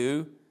wanted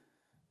to,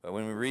 but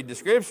when we read the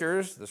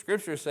Scripture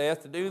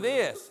saith to do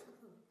this.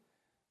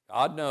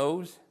 God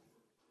knows.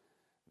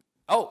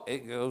 Oh,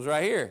 it goes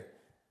right here.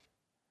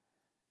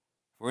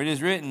 For it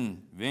is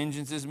written,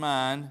 vengeance is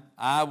mine,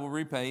 I will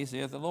repay,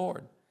 saith the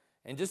Lord.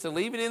 And just to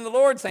leave it in the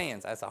Lord's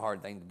hands, that's a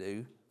hard thing to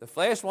do. The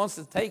flesh wants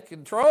to take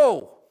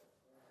control.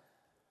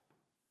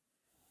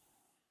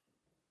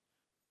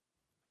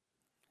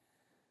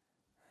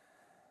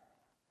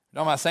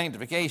 Talking about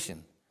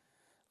sanctification,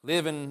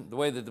 living the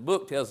way that the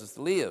book tells us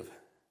to live,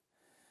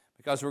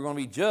 because we're going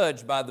to be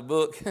judged by the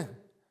book, and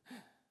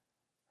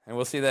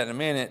we'll see that in a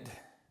minute,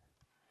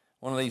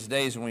 one of these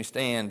days when we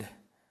stand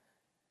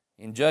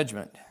in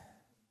judgment.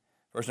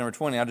 Verse number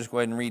 20, I'll just go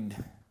ahead and read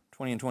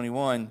 20 and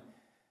 21.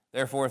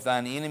 Therefore, if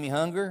thine enemy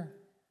hunger,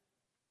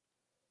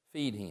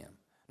 feed him.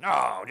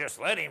 No, just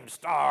let him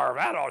starve,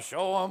 that'll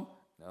show him.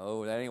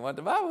 No, that ain't what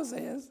the Bible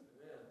says.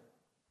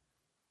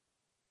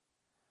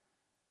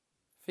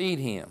 Feed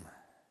him.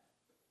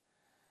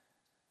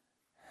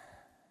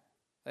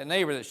 That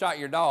neighbor that shot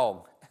your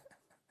dog,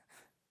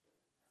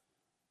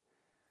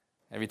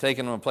 have you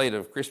taken him a plate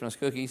of Christmas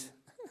cookies?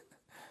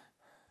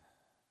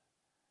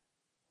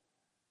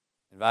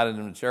 Invited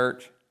him to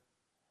church?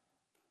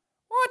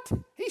 What?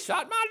 He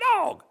shot my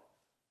dog.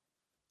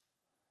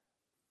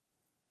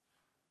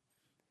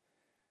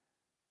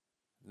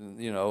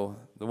 The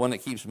one that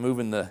keeps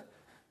moving the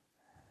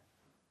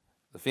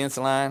fence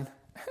line.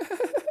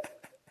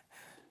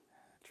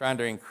 Trying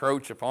to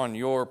encroach upon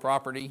your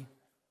property.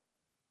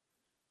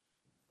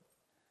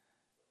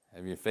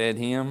 Have you fed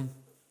him?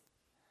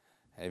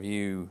 Have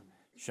you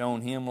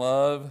shown him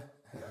love?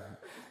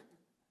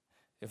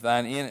 If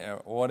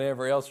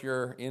whatever else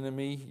your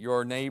enemy,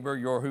 your neighbor,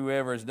 your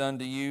whoever has done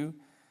to you,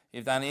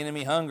 if thine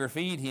enemy hunger,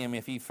 feed him.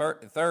 If he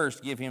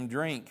thirst, give him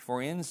drink. For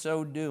in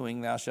so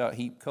doing thou shalt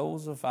heap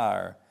coals of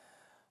fire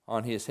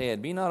on his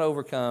head. Be not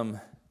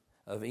overcome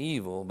of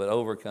evil, but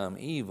overcome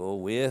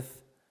evil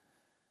with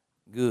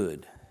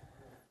good.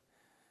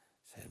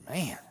 Said,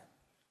 man,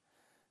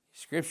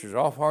 these scriptures are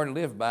awful hard to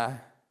live by.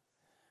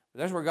 But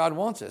that's where God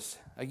wants us.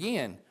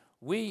 Again,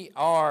 He's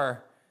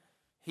our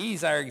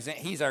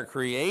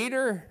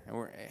creator.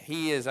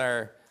 He is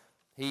our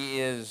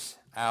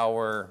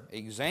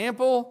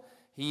example.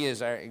 He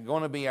is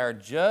going to be our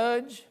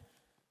judge.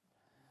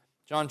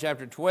 John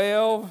chapter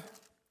 12,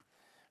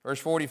 verse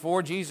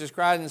 44, Jesus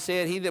cried and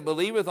said, He that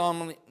believeth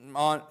on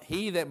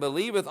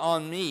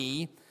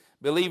me,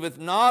 believeth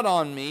not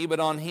on me,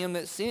 but on him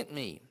that sent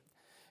me.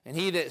 And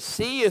he that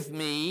seeth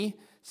me,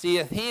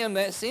 seeth him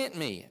that sent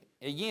me.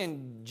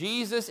 Again,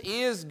 Jesus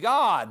is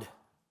God.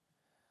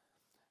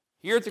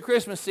 Here at the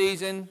Christmas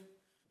season,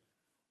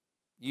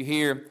 you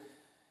hear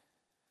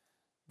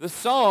the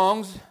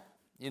songs,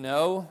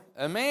 Emmanuel.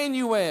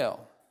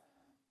 Emmanuel.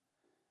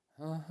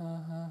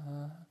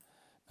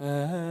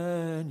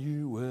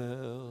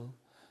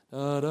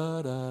 Da,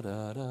 da, da,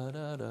 da, da,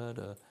 da,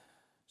 da.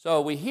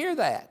 So we hear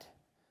that,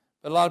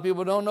 but a lot of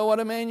people don't know what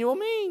Emmanuel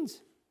means.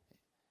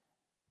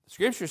 The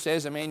Scripture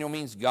says Emmanuel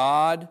means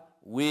God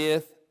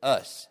with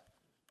us.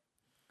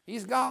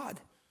 He's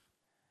God.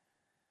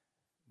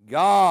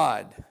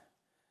 God.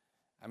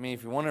 I mean,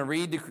 if you want to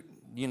read the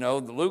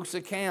Luke's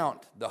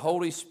account, the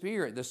Holy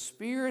Spirit, the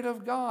Spirit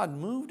of God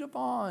moved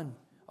upon,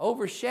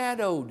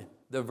 overshadowed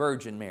the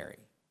Virgin Mary.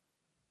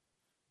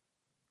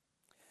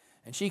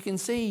 And she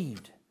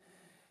conceived.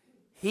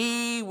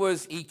 He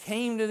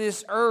came to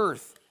this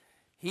earth.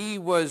 He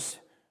was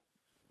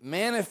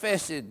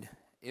manifested.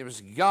 It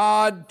was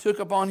God took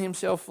upon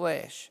himself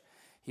flesh.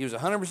 He was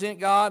 100%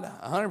 God,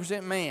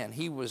 100% man.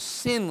 He was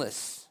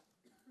sinless.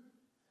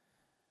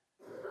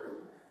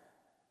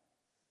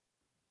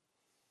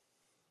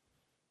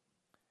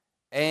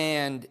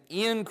 And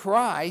in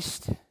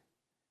Christ,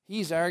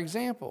 he's our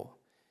example.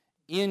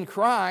 In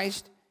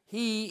Christ,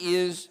 he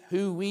is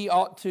who we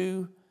ought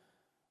to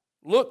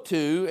look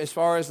to as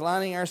far as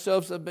lining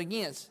ourselves up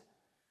against.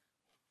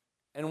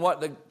 And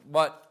what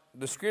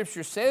the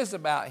Scripture says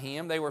about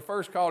him, they were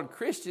first called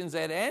Christians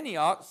at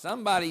Antioch.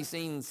 Somebody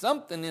seen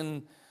something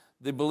in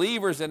the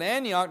believers at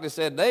Antioch that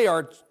said they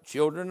are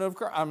children of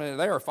Christ. I mean,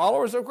 they are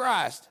followers of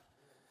Christ.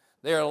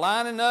 They are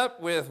lining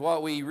up with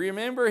what we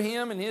remember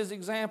him and his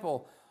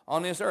example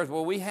on this earth.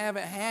 Well, we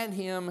haven't had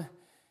him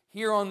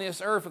here on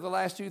this earth for the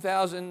last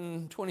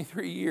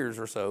 2,023 years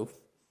or so.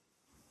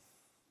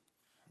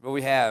 But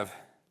we have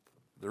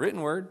the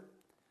written word.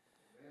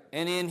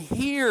 And in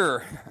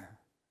here,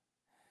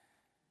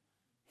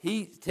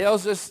 he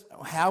tells us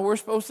how we're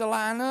supposed to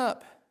line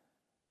up.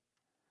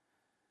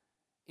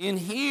 In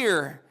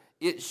here,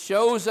 it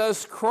shows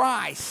us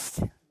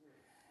Christ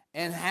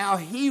and how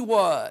he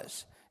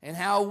was and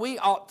how we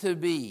ought to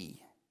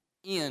be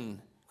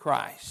in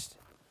Christ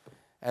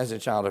as a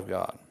child of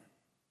God.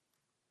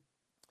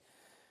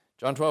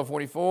 John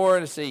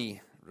 12:44, let's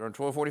see, John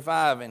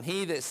 12:45, and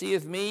he that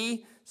seeth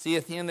me,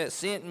 seeth him that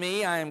sent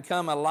me. I am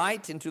come a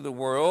light into the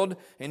world,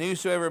 and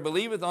whosoever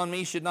believeth on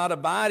me should not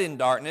abide in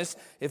darkness.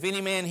 If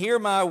any man hear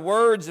my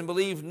words and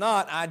believe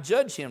not, I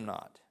judge him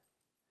not.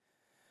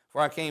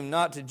 For I came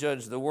not to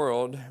judge the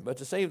world, but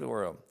to save the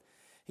world.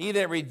 He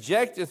that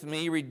rejecteth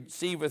me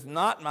receiveth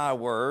not my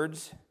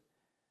words,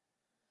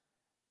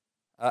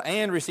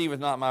 and receiveth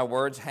not my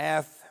words,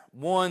 hath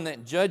one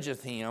that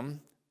judgeth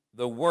him.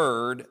 The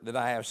word that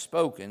I have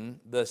spoken,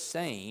 the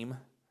same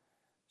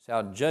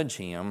shall judge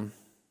him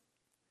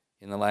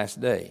in the last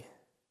day.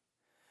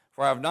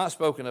 For I have not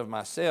spoken of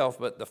myself,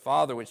 but the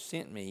Father which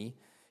sent me,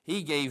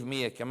 he gave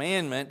me a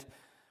commandment,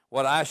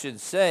 what I should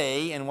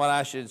say and what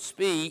I should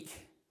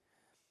speak.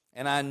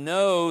 And I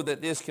know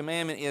that this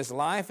commandment is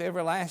life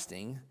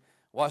everlasting.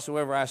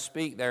 Whatsoever I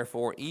speak,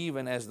 therefore,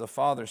 even as the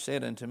Father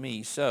said unto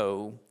me,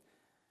 so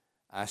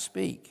I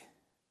speak.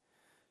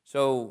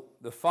 So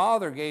the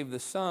Father gave the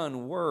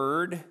Son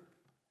word,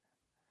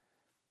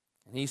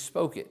 and he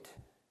spoke it.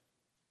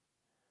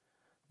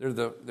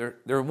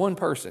 They're one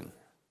person.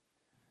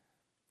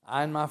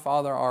 I and my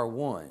Father are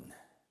one.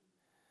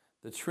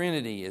 The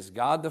Trinity is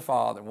God the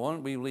Father.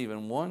 One, we believe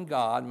in one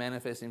God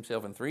manifesting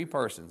himself in three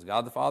persons,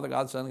 God the Father,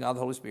 God the Son, and God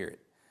the Holy Spirit,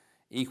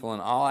 equal in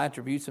all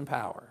attributes and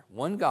power.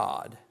 One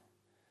God.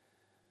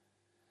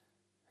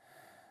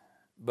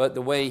 But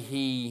the way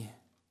he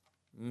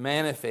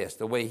manifests,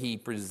 the way he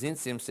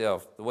presents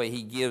himself, the way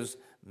he gives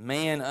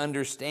man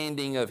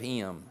understanding of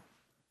him.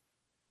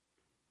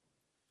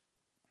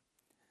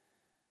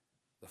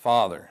 The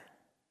Father,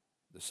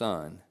 the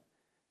Son,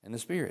 and the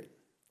Spirit.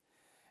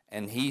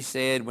 And he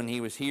said when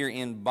he was here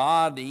in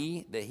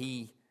body that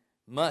he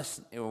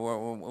must,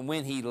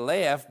 when he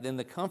left, then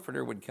the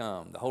Comforter would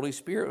come. The Holy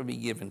Spirit would be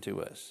given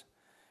to us.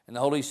 And the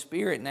Holy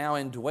Spirit now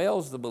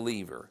indwells the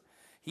believer.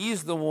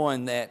 He's the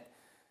one that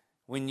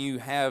when you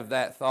have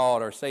that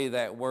thought or say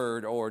that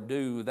word or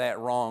do that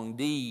wrong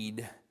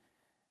deed,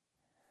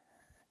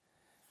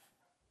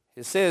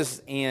 it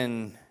says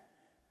in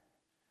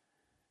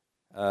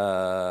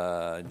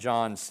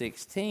John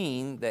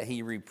 16 that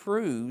he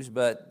reproves,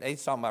 but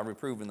he's talking about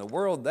reproving the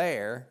world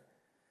there,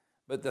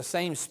 but the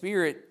same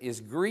Spirit is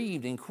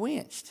grieved and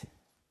quenched.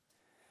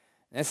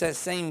 And that's that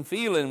same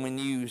feeling when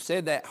you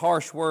said that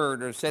harsh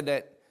word or said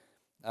that,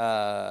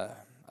 not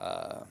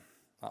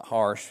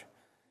harsh,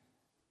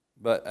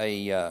 but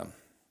a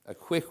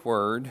quick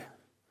word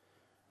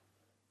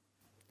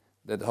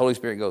that the Holy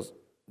Spirit goes,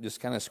 just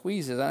kind of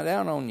squeezes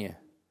down on you.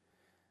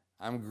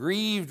 I'm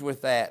grieved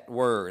with that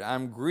word.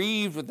 I'm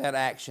grieved with that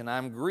action.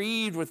 I'm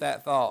grieved with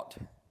that thought.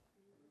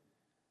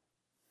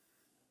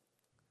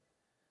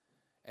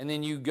 And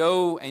then you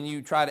go and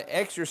you try to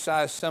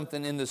exercise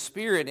something in the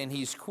Spirit and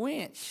he's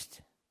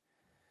quenched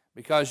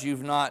because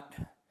you've not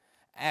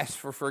asked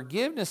for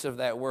forgiveness of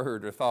that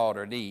word or thought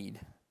or deed.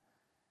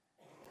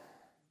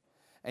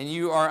 And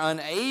you are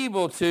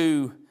unable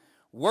to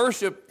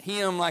worship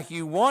him like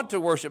you want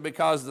to worship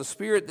because the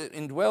Spirit that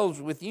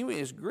indwells with you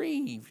is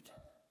grieved.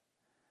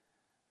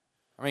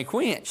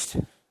 Quenched.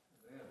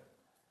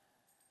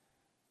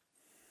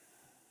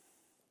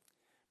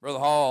 Brother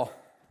Hall,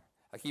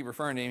 I keep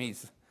referring to him.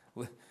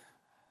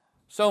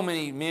 So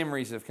many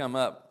memories have come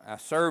up. I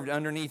served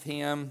underneath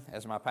him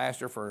as my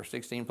pastor for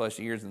 16 plus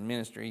years in the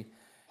ministry,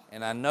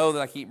 and I know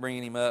that I keep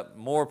bringing him up,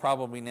 more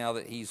probably now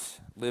that he's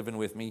living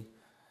with me,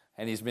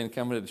 and he's been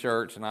coming to the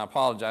church, and I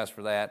apologize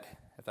for that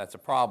if that's a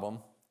problem.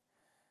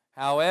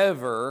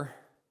 However,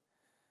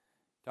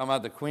 talking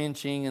about the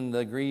quenching and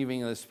the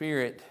grieving of the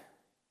Spirit,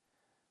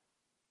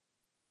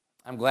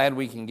 I'm glad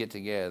we can get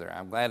together.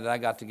 I'm glad that I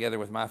got together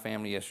with my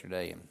family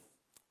yesterday. And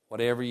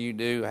whatever you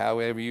do,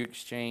 however you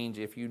exchange,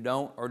 if you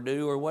don't or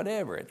do or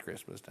whatever at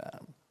Christmas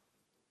time,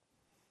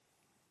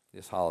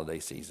 this holiday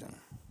season.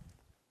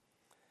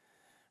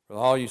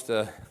 Brother Hall used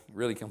to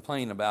really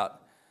complain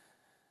about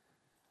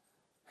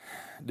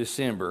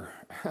December.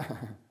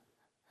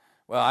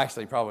 Well,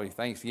 actually probably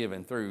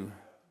Thanksgiving through,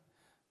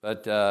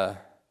 but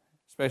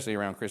especially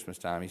around Christmas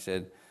time. He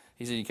said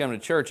you come to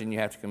church and you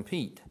have to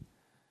compete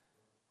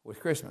with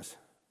Christmas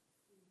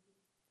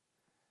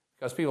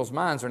because people's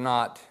minds are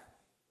not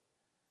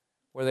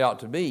where they ought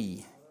to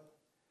be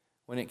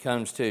when it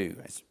comes to,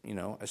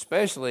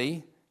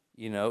 especially,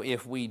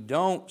 if we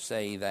don't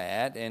say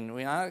that, and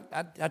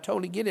I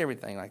totally get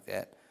everything like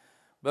that.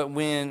 But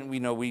when,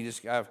 we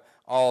just have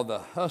all the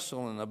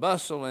hustle and the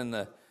bustle and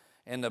the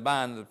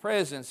buying of the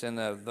presents and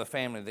the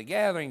family, the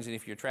gatherings, and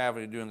if you're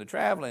traveling, doing the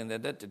traveling,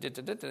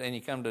 and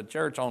you come to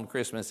church on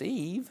Christmas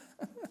Eve,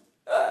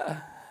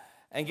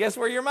 and guess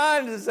where your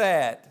mind is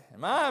at?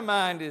 My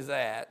mind is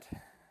at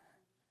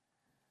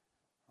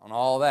on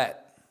all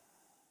that.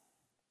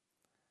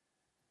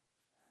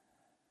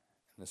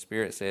 The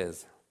Spirit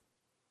says,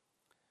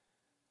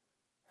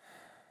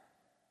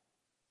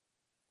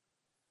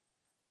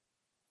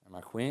 am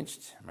I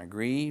quenched? Am I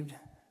grieved?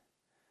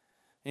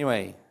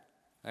 Anyway,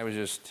 that was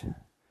just a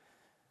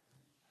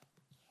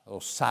little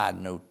side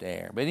note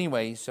there. But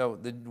anyway, so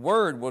the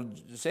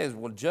Word says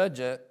will judge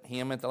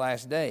him at the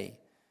last day.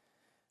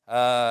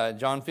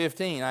 John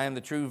 15, I am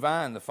the true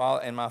vine,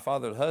 and my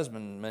Father the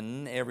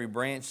husbandman. Every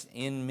branch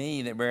in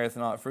me that beareth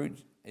not fruit,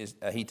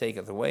 he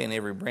taketh away, and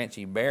every branch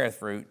he beareth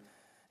fruit.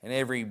 And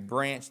every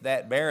branch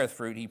that beareth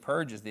fruit, he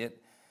purgeth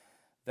it,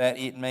 that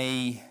it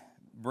may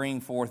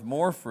bring forth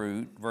more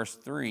fruit. Verse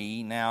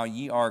 3, now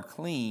ye are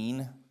clean.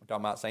 We're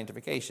talking about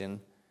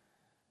sanctification.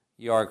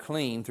 Ye are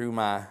clean through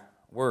my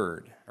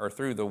word, or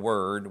through the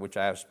word which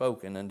I have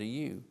spoken unto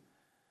you.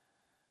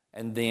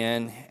 And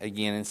then,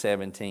 again in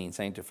 17,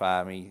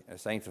 sanctify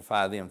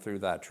them through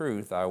thy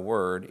truth. Thy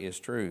word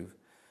is truth.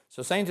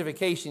 So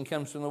sanctification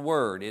comes from the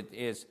word. It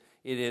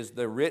is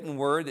the written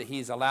word that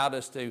he's allowed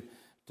us to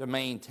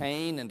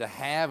maintain and to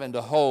have and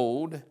to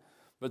hold,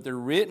 but the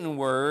written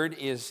word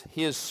is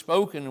his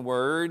spoken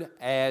word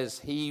as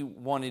he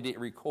wanted it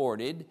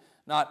recorded.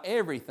 Not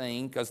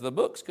everything, because the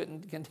books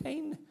couldn't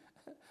contain,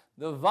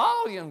 the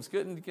volumes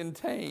couldn't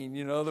contain,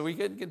 that we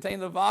couldn't contain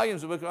the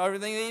volumes of the book of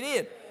everything that he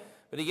did.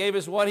 But he gave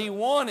us what he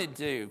wanted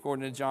to,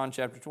 according to John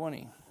chapter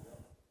 20.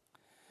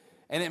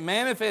 And it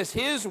manifests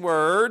his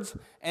words,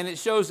 and it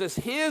shows us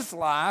his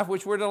life,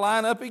 which we're to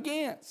line up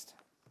against.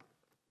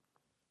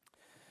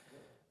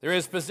 There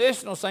is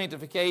positional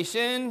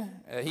sanctification.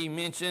 He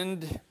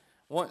mentioned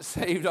once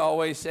saved,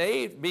 always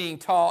saved, being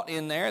taught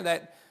in there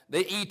that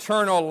the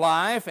eternal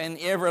life and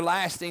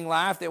everlasting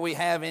life that we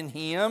have in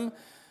him.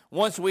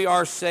 Once we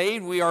are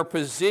saved, we are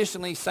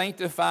positionally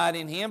sanctified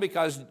in him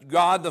because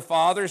God the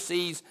Father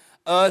sees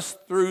us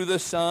through the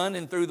Son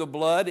and through the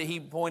blood. He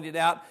pointed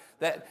out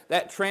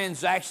that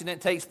transaction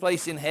that takes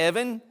place in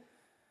heaven.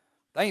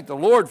 Thank the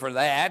Lord for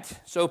that.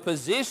 So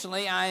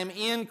positionally, I am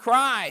in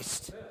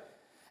Christ.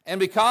 And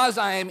because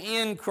I am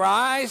in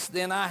Christ,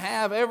 then I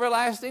have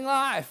everlasting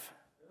life,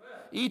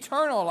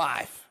 eternal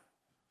life.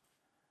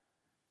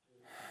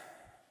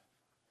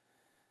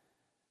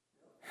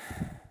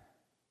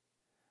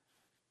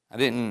 I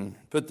didn't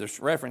put this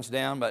reference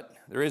down, but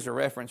there is a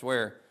reference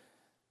where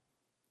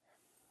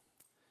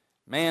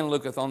man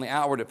looketh on the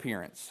outward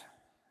appearance,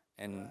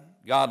 and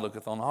God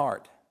looketh on the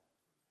heart.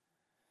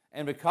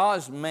 And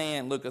because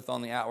man looketh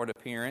on the outward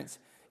appearance,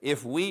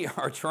 if we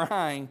are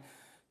trying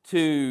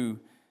to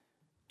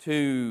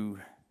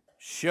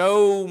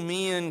show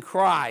men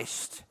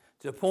Christ,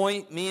 to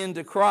point men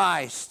to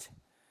Christ,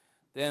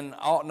 then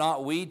ought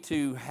not we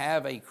to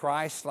have a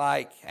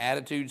Christ-like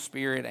attitude,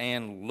 spirit,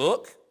 and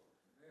look,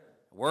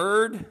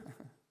 word?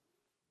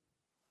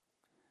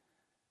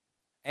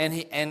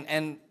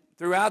 And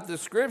throughout the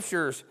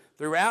Scriptures,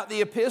 throughout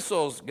the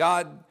epistles,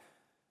 God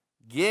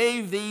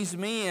gave these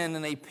men,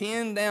 and they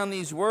penned down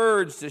these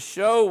words to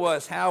show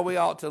us how we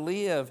ought to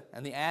live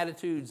and the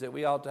attitudes that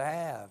we ought to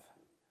have.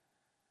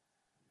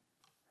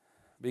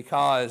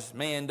 Because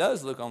man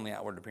does look on the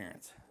outward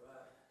appearance.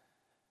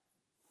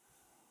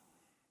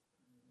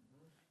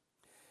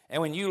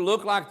 And when you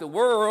look like the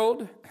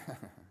world,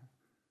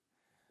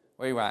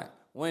 where you at?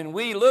 When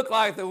we look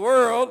like the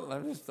world,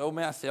 let me just throw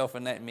myself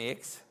in that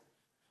mix.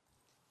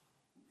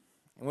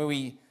 And when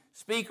we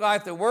speak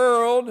like the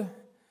world,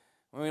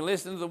 when we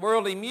listen to the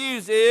worldly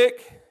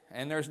music,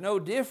 and there's no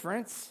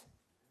difference,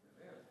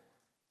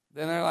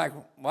 then they're like,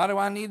 why do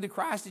I need the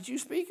Christ that you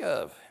speak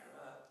of?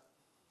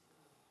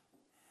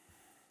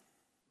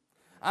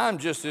 I'm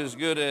just as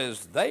good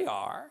as they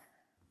are.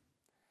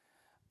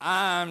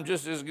 I'm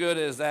just as good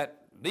as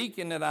that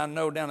deacon that I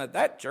know down at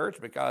that church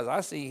because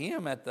I see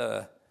him at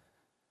the,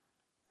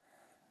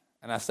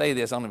 and I say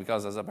this only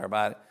because I was up there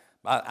by it,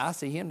 but I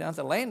see him down at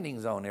the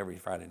landing zone every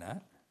Friday night.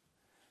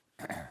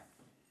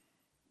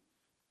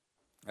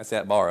 That's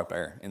that bar up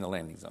there in the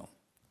landing zone.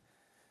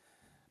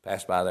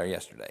 Passed by there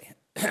yesterday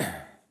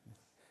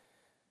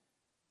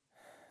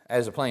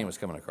as a plane was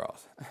coming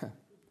across.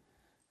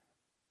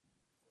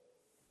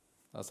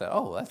 I said,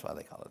 oh, that's why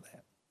they call it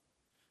that.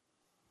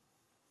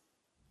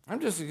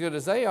 I'm just as good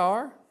as they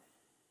are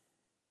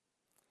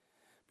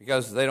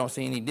because they don't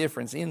see any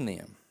difference in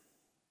them.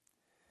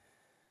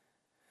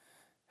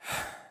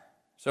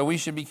 So we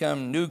should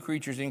become new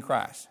creatures in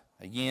Christ.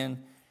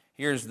 Again,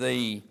 here's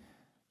the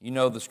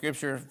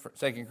scripture,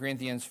 2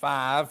 Corinthians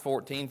 5,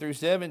 14 through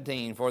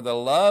 17. For the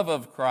love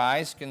of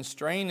Christ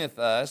constraineth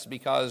us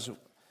because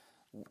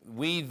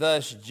we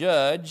thus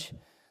judge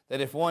that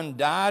if one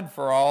died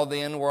for all,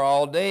 then we're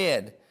all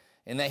dead,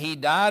 and that he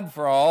died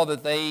for all,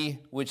 that they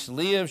which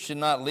live should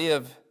not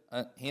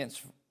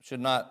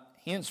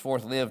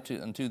henceforth live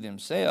unto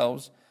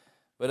themselves,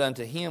 but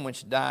unto him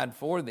which died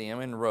for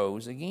them and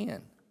rose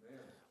again. Amen.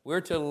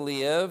 We're to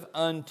live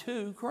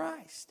unto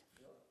Christ.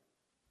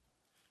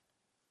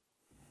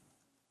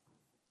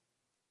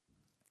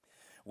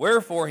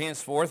 Wherefore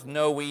henceforth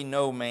know we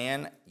no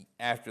man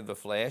after the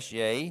flesh,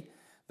 yea,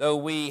 though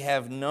we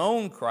have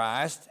known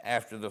Christ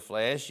after the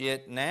flesh,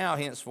 yet now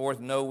henceforth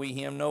know we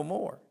him no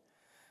more.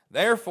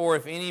 Therefore,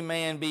 if any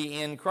man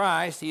be in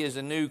Christ, he is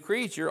a new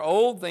creature.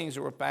 Old things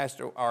are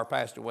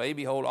passed away.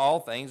 Behold, all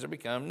things are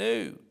become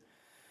new.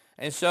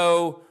 And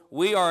so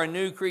we are a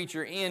new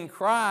creature in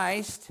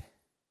Christ,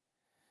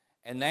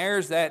 and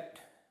there's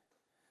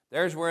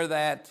where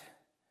that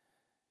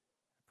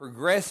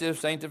progressive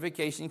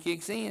sanctification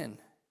kicks in.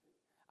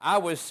 I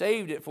was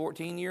saved at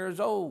 14 years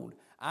old.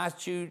 I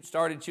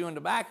started chewing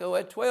tobacco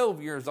at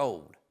 12 years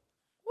old.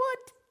 What?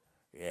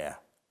 Yeah,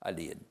 I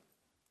did.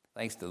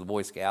 Thanks to the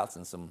Boy Scouts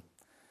and some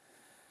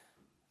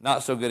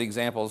not so good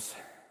examples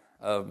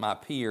of my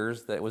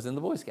peers that was in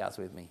the Boy Scouts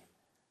with me.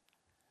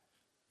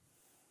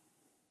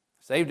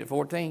 Saved at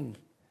 14.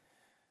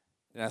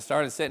 Then I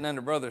started sitting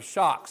under Brother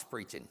Shock's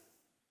preaching.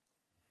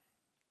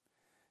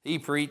 He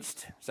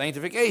preached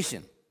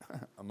sanctification.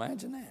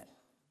 Imagine that.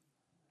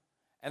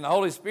 And the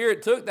Holy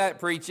Spirit took that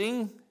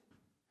preaching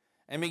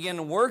and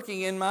began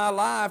working in my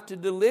life to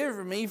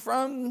deliver me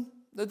from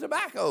the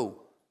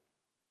tobacco.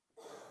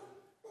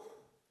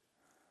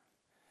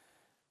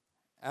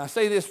 And I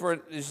say this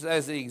just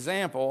as the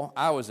example.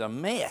 I was a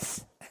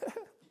mess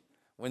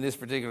when this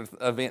particular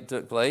event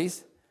took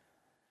place.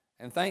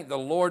 And thank the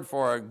Lord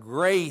for a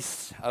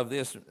grace of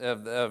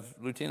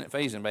Lieutenant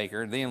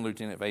Fazenbaker, then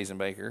Lieutenant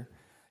Fazenbaker.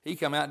 He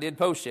come out and did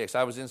post checks.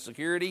 I was in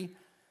security,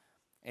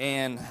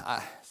 and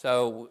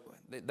so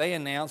they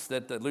announced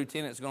that the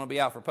lieutenant's going to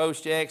be out for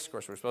post checks. Of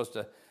course, we're supposed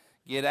to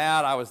get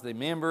out. I was the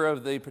member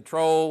of the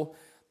patrol.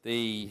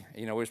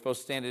 We're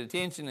supposed to stand at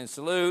attention and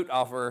salute,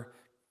 offer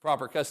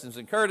proper customs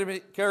and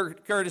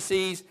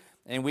courtesies,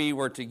 and we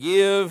were to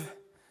give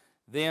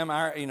them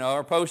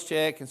our post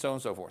check and so on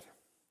and so forth.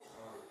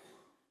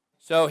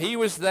 So he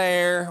was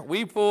there.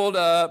 We pulled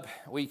up.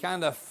 We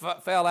kind of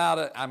fell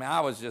out.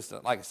 I was just,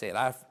 like I said,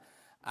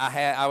 I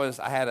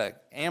had a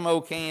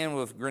ammo can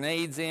with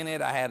grenades in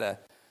it. I had a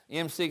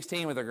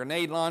M16 with a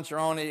grenade launcher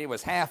on it. It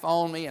was half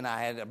on me, and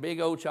I had a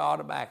big old chaw of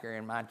tobacco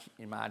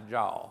in my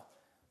jaw.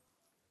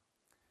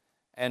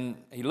 And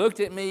he looked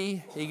at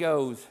me. He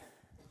goes,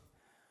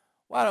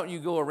 "Why don't you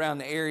go around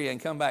the area and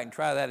come back and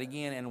try that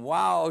again? And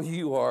while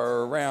you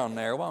are around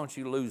there, why don't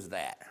you lose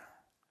that?"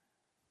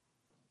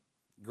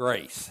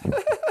 Grace.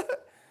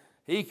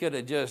 He could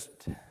have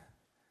just,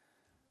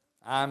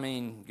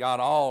 got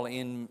all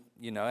in,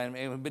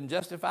 and been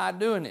justified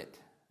doing it.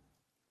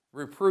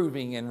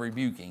 Reproving and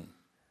rebuking.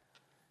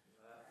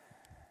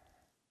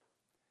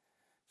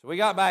 So we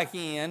got back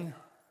in.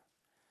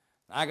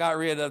 I got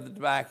rid of the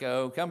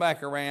tobacco. Come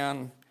back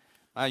around.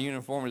 My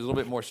uniform was a little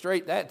bit more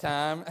straight that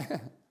time.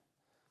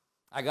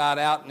 I got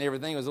out and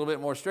everything was a little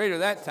bit more straighter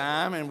that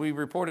time, and we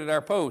reported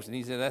our post. And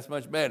he said, "That's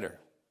much better."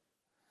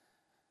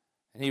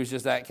 And he was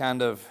just that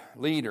kind of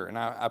leader, and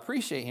I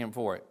appreciate him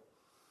for it.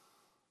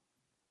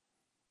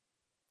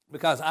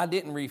 Because I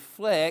didn't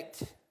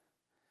reflect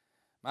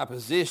my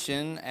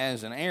position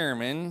as an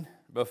airman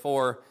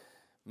before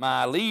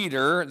my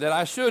leader that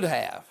I should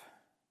have.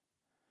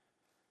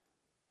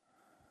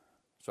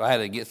 So I had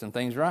to get some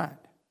things right.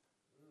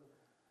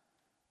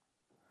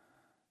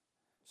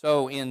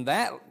 So in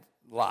that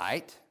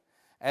light,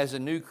 as a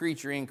new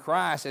creature in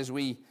Christ, as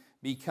we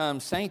become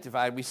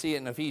sanctified, we see it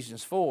in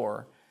Ephesians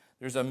 4,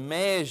 there's a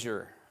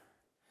measure.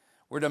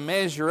 We're to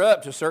measure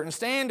up to certain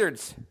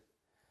standards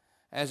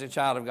as a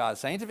child of God.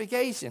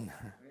 Sanctification.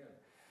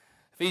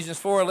 Ephesians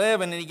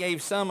 4:11, and he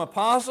gave some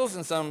apostles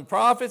and some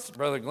prophets.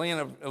 Brother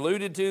Glenn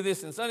alluded to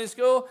this in Sunday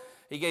school.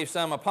 He gave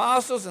some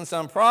apostles and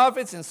some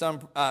prophets and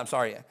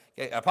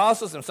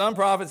apostles and some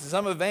prophets and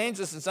some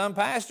evangelists and some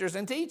pastors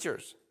and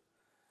teachers.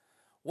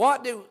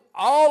 What do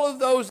all of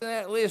those in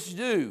that list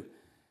do?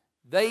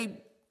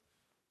 They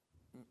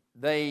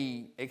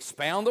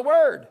expound the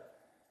word.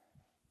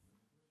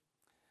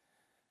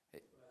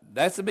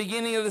 That's the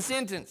beginning of the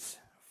sentence.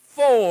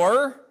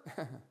 For,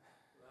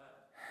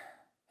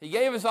 he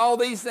gave us all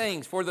these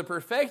things for the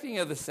perfecting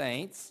of the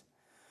saints,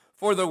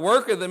 for the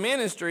work of the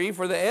ministry,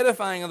 for the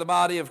edifying of the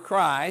body of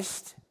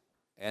Christ.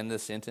 And the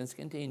sentence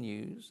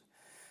continues,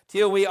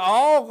 till we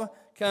all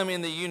come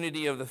in the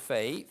unity of the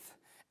faith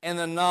and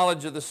the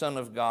knowledge of the Son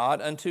of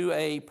God, unto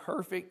a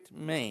perfect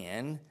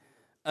man,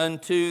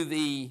 unto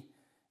the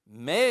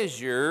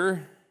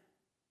measure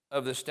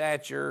of the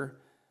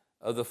stature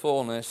of the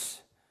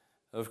fullness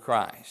of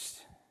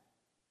Christ.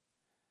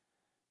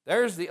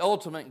 There's the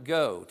ultimate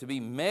go, to be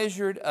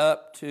measured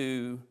up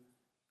to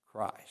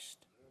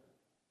Christ.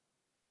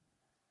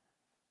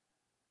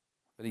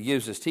 But he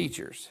gives us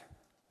teachers,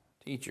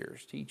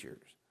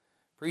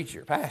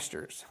 preacher,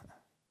 pastors.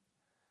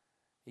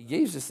 He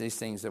gives us these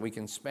things that we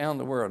can expound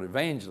the word.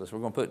 Evangelist. We're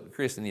going to put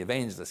Chris in the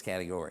evangelist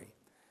category.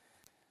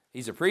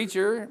 He's a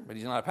preacher, but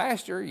he's not a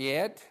pastor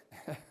yet.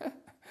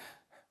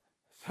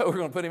 So we're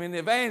going to put him in the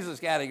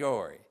evangelist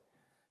category.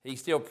 He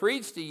still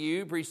preached to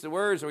you, preached the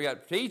word. So we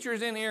got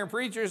teachers in here, and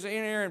preachers in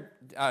here.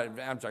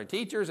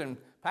 Teachers and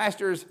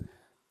pastors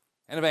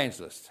and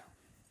evangelists.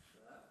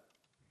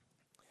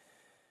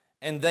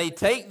 And they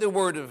take the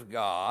word of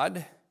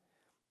God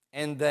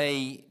and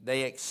they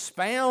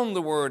expound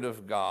the word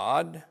of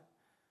God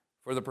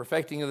for the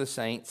perfecting of the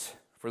saints,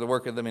 for the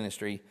work of the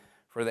ministry,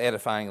 for the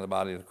edifying of the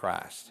body of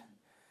Christ.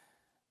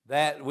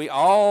 That we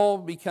all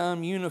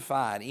become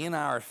unified in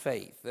our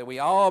faith, that we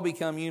all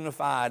become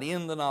unified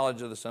in the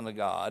knowledge of the Son of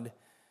God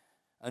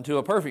unto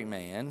a perfect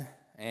man.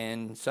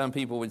 And some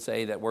people would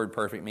say that word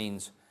perfect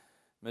means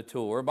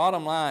mature.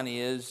 Bottom line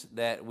is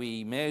that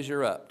we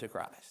measure up to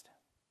Christ.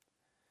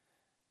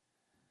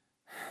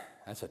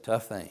 That's a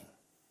tough thing.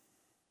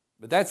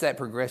 But that's that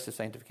progressive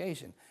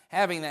sanctification.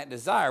 Having that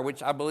desire,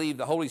 which I believe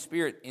the Holy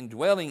Spirit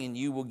indwelling in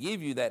you will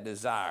give you that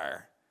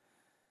desire.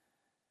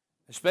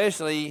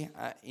 Especially,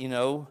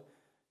 to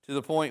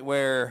the point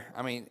where,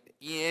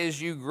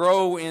 as you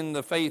grow in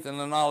the faith and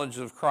the knowledge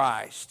of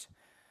Christ.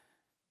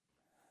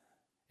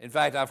 In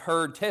fact, I've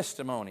heard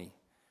testimony.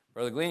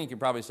 Brother Glenn can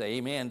probably say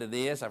amen to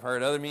this. I've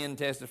heard other men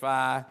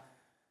testify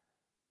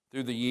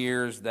through the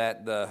years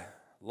that the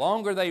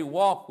longer they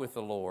walk with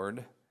the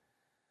Lord,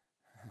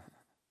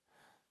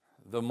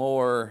 the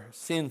more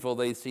sinful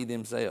they see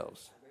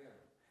themselves.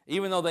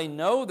 Even though they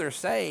know they're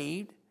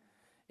saved,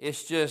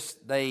 it's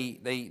just they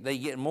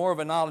get more of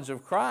a knowledge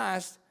of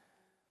Christ,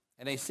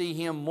 and they see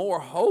Him more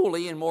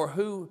holy and more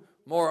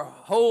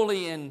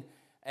holy in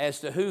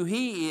as to who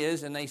He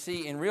is, and they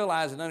see and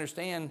realize and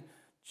understand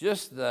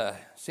just the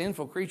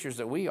sinful creatures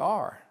that we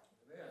are.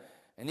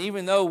 And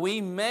even though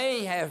we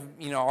may have,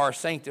 are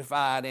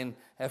sanctified and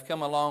have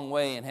come a long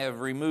way and have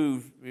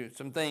removed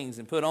some things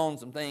and put on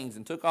some things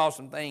and took off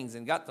some things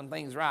and got some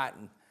things right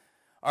and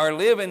are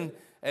living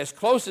as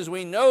close as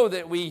we know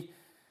that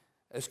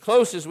as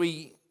close as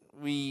we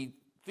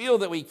feel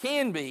that we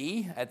can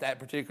be at that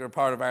particular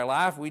part of our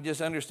life, we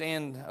just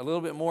understand a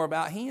little bit more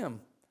about Him.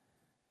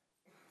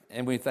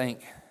 And we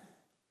think,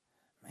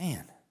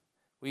 man,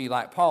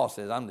 like Paul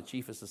says, I'm the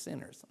chiefest of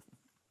sinners.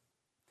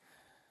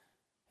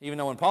 Even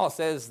though when Paul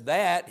says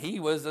that, he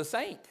was a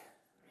saint.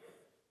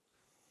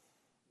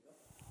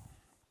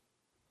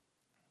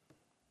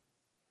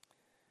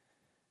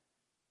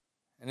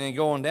 And then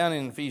going down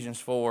in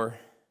Ephesians 4,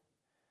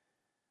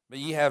 but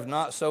ye have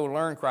not so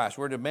learned Christ.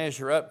 We're to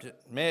measure up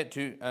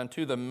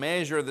unto the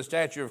measure of the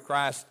stature of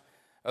Christ,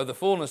 of the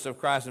fullness of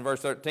Christ in verse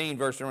 13,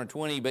 verse number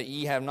 20, but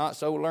ye have not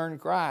so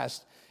learned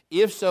Christ.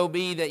 If so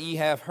be that ye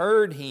have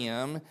heard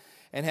Him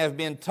and have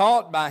been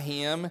taught by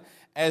Him,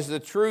 as the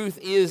truth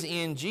is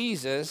in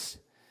Jesus,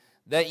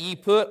 that ye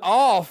put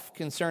off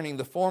concerning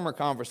the former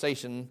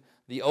conversation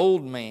the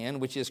old man,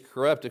 which is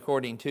corrupt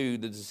according to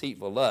the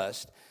deceitful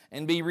lust,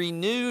 and be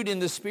renewed in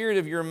the spirit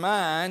of your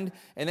mind,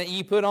 and that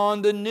ye put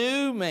on the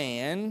new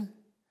man,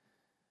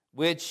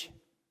 which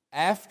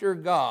after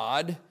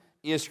God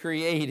is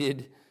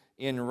created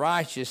in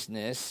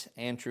righteousness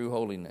and true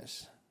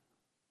holiness.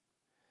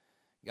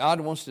 God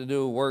wants to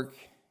do a work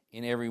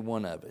in every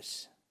one of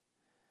us.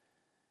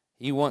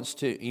 He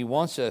wants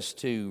us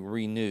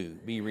to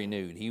be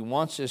renewed. He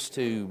wants us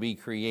to be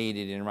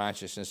created in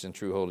righteousness and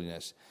true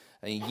holiness.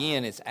 And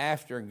again, it's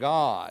after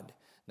God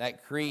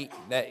that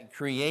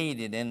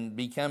created and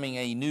becoming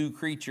a new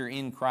creature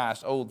in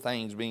Christ, old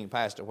things being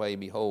passed away,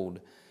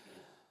 behold,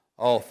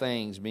 all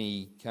things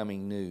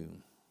becoming new.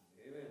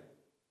 Amen.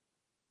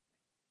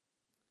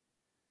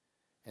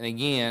 And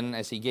again,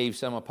 as He gave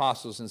some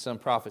apostles and some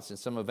prophets and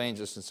some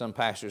evangelists and some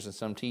pastors and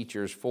some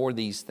teachers for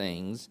these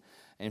things,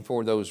 and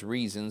for those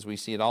reasons, we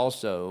see it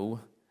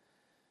also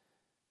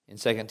in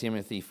 2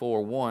 Timothy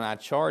 4:1. I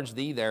charge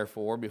thee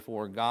therefore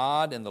before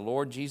God and the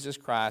Lord Jesus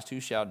Christ, who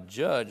shall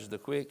judge the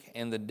quick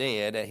and the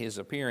dead at His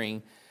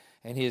appearing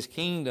and His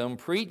kingdom,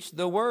 preach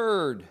the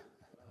word.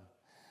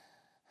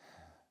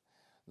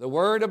 The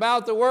word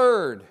about the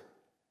word.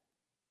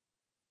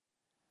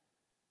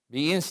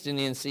 Be instant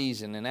in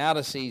season and out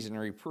of season,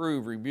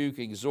 reprove, rebuke,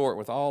 exhort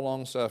with all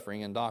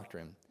longsuffering and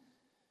doctrine.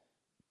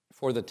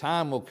 For the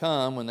time will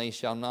come when they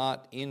shall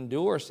not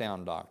endure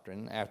sound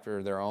doctrine,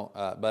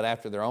 but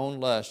after their own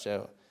lust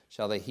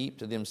shall they heap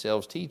to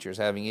themselves teachers,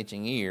 having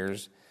itching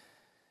ears,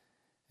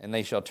 and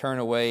they shall turn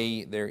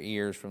away their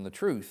ears from the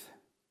truth,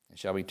 and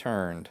shall be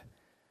turned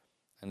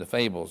unto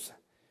fables.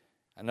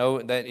 I know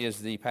that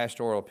is the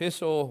pastoral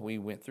epistle. We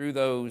went through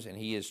those, and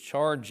he is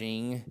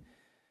charging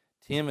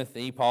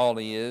Timothy, Paul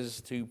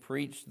is, to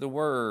preach the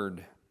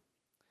word.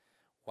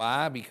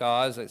 Why?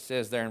 Because it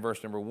says there in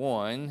verse number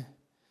 1,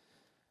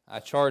 I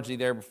charge thee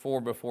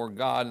therefore before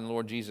God and the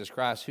Lord Jesus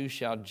Christ, who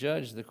shall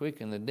judge the quick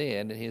and the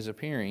dead at His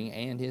appearing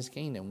and His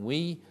kingdom.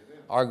 We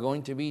are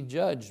going to be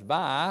judged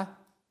by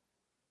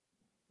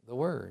the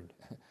Word.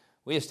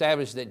 We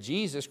established that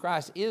Jesus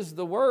Christ is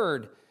the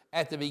Word.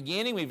 At the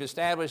beginning, we've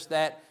established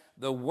that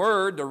the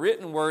word, the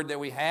written word that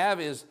we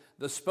have is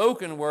the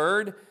spoken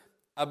word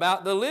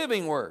about the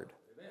living word.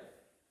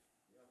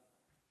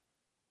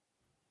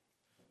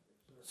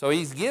 So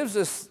he gives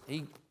us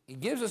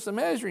a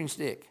measuring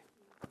stick.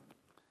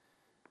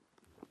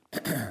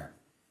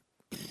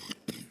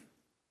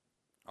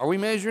 Are we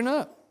measuring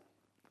up?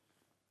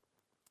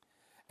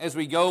 As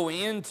we go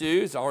into,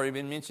 it's already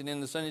been mentioned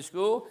in the Sunday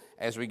school,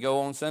 as we go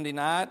on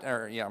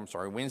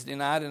Wednesday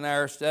night in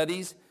our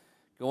studies,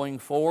 going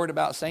forward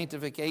about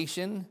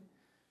sanctification,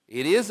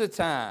 it is a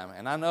time,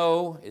 and I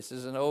know this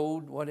is an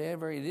old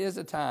whatever, it is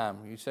a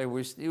time. You say,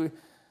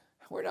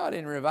 we're not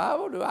in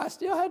revival. Do I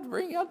still have to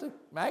bring out the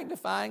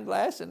magnifying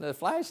glass and the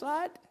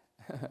flashlight?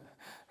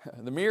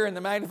 The mirror and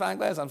the magnifying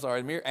glass,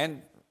 the mirror,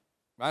 and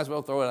might as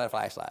well throw in that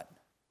flashlight.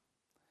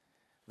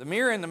 The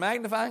mirror and the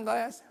magnifying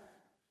glass,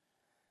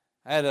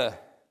 I had a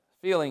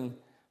feeling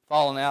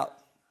falling out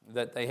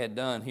that they had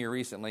done here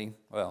recently,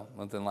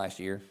 within last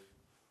year,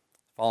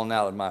 falling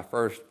out of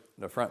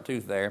the front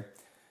tooth there.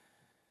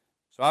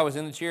 So I was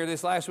in the chair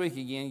this last week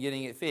again,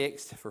 getting it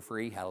fixed for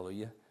free,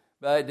 hallelujah.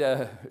 But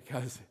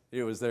because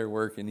it was their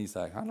work, and he's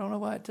like, I don't know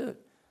why it took.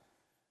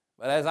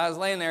 But as I was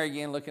laying there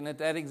again, looking at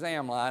that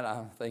exam light,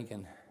 I'm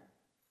thinking,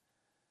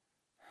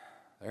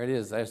 there it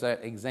is. There's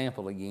that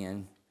example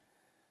again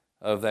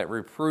of that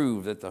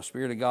reprove that the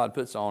Spirit of God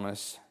puts on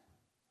us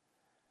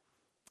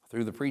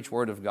through the preached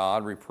word of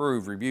God.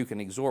 Reprove, rebuke, and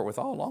exhort with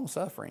all long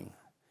suffering.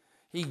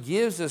 He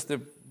gives us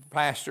the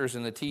pastors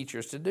and the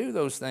teachers to do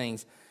those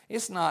things.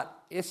 It's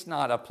not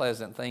a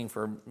pleasant thing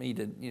for me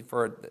to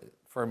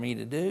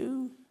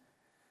do.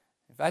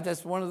 In fact,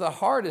 that's one of the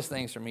hardest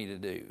things for me to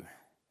do.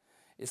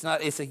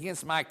 It's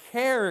against my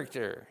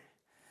character.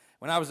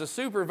 When I was a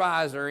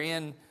supervisor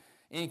in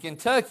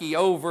Kentucky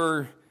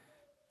over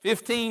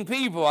 15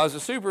 people, I was a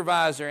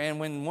supervisor, and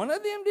when one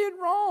of them did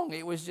wrong,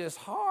 it was just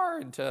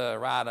hard to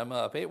write them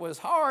up. It was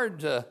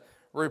hard to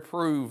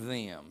reprove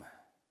them.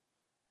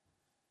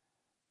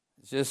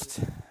 It's just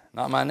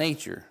not my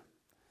nature.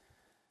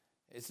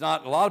 It's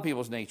not a lot of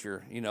people's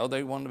nature.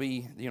 They want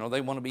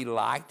to be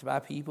liked by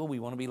people. We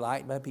want to be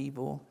liked by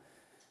people.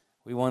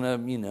 We want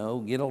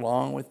to, get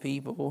along with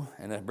people,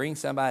 and to bring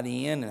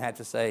somebody in and have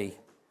to say,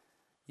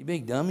 you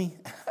big dummy,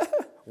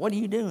 what are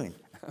you doing?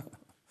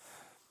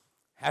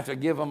 Have to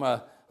give them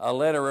a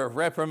letter of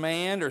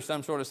reprimand or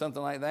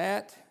something like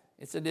that.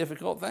 It's a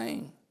difficult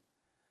thing.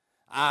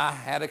 I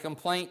had a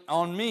complaint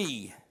on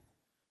me.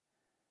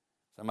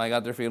 Somebody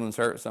got their feelings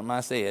hurt, something I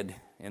said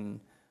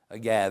in a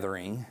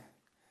gathering.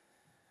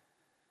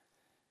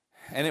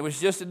 And it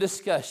was just a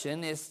discussion.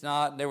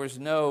 There was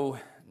no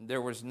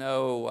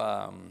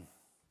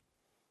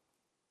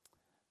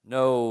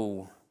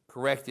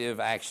corrective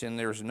action.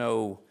 There's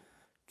no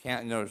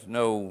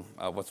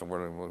what's the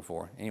word I'm looking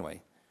for?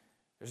 Anyway,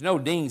 there's no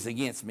dings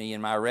against me in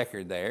my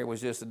record there. It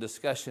was just a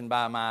discussion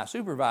by my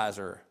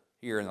supervisor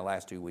here in the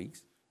last 2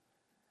 weeks.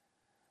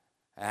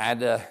 I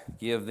had to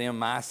give them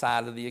my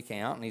side of the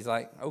account, and he's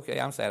like, okay,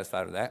 I'm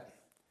satisfied with that.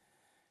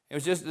 It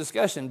was just a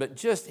discussion, but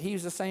he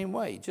was the same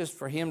way. Just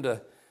for him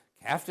to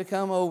have to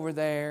come over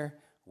there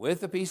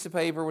with a piece of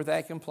paper with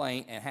that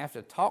complaint and have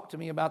to talk to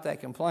me about that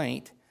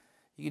complaint,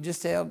 you could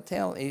just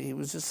tell it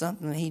was just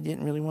something that he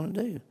didn't really want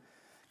to do.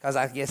 Because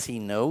I guess he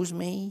knows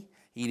me.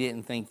 He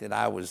didn't think that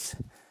I was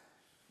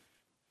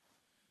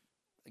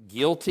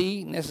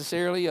guilty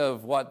necessarily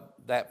of what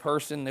that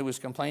person that was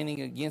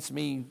complaining against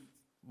me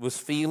was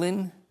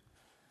feeling.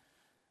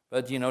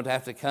 But, to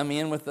have to come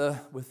in with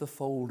the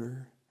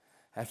folder,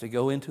 have to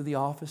go into the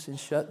office and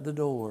shut the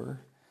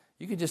door,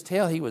 you could just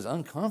tell he was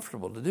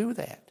uncomfortable to do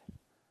that.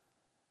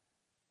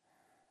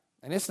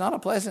 And it's not a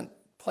pleasant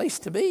place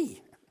to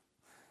be.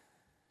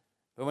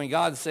 But when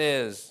God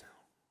says,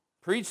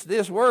 preach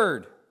this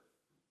word,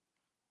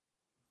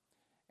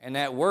 and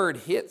that word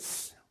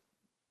hits,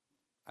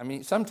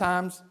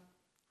 sometimes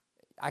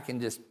I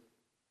can just,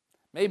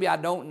 maybe I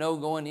don't know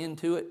going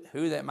into it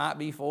who that might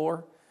be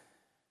for,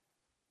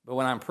 but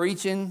when I'm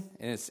preaching,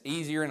 and it's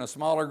easier in a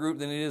smaller group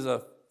than it is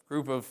a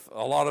group of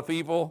a lot of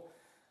people,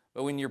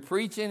 but when you're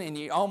preaching and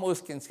you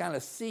almost can kind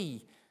of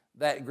see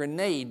that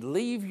grenade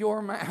leave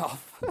your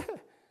mouth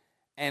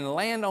and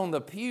land on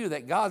the pew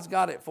that God's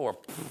got it for.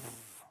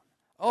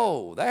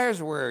 Oh,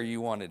 there's where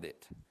you wanted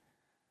it.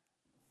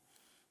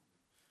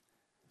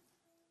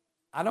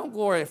 I don't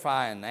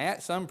glorify in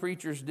that. Some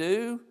preachers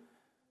do.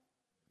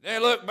 They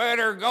look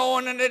better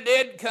going than they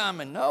did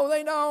coming. No,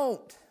 they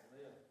don't.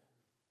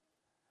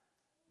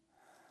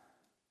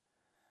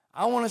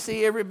 I want to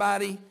see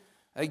everybody,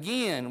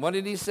 again, what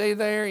did he say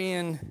there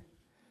in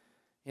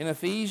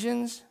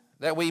Ephesians?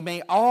 That we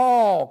may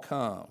all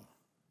come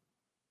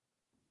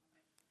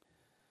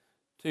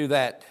to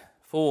that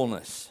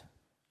fullness.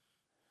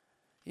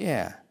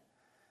 Yeah.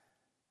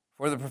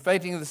 For the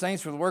perfecting of the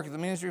saints, for the work of the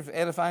ministry, for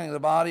edifying of the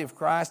body of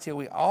Christ, till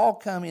we all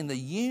come in the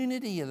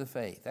unity of the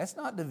faith. That's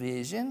not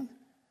division.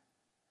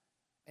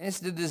 And it's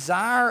the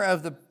desire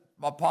of the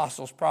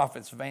apostles,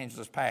 prophets,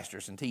 evangelists,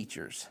 pastors, and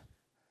teachers.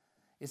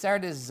 It's our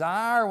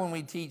desire when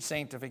we teach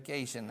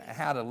sanctification,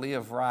 how to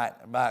live right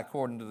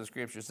according to the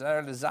Scriptures. It's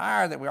our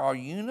desire that we're all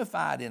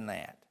unified in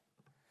that.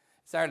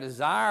 It's our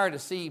desire to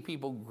see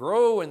people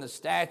grow in the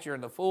stature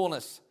and the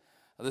fullness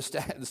of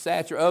the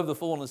stature of the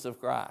fullness of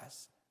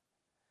Christ.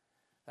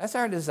 That's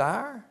our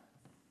desire.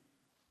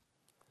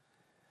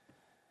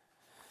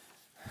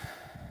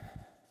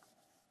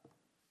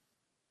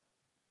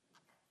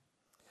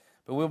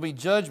 But we'll be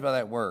judged by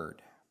that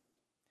word.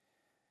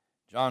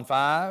 John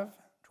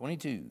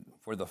 5:22.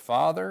 For the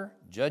Father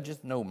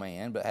judgeth no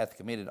man, but hath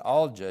committed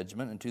all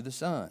judgment unto the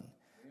Son,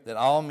 that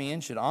all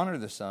men should honor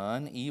the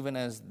Son, even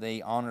as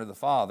they honor the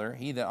Father.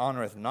 He that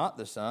honoreth not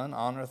the Son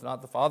honoreth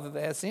not the Father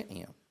that hath sent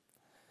him.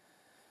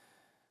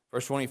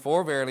 Verse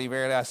 24, Verily,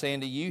 verily, I say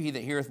unto you, he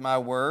that heareth my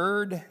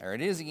word, there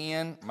it is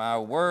again, my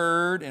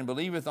word, and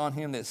believeth on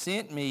him that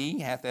sent me,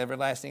 hath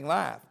everlasting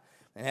life,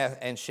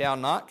 and shall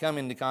not come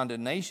into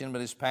condemnation,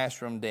 but is passed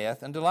from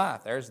death unto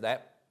life. There's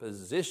that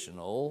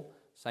positional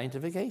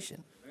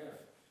sanctification.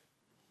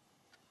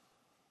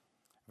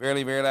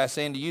 Verily, verily, I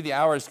say unto you, the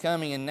hour is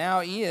coming, and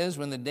now is,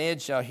 when the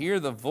dead shall hear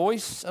the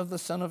voice of the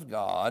Son of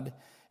God,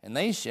 and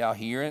they shall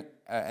hear it,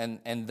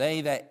 and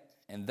they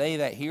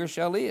that hear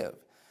shall live.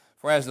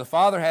 For as the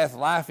Father hath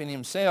life in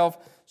himself,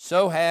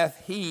 so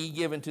hath he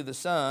given to the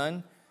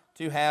Son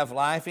to have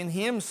life in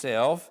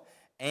himself,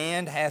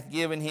 and hath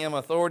given him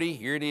authority,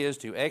 here it is,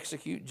 to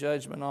execute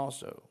judgment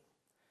also,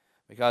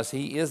 because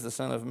he is the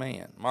Son of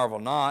Man. Marvel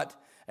not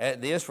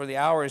at this, for the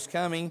hour is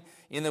coming,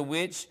 in the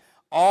which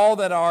all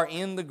that are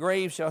in the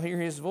grave shall hear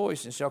his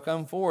voice, and shall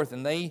come forth,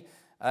 and they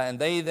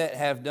that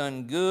have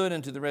done good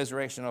unto the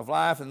resurrection of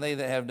life, and they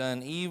that have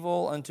done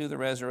evil unto the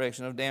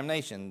resurrection of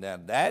damnation. Now,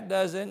 that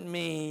doesn't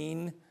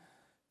mean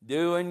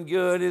doing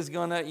good is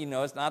going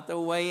to, it's not the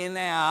way in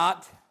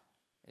out.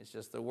 It's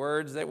just the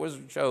words that was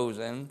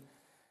chosen.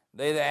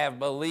 They that have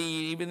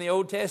believed, even the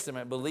Old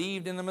Testament,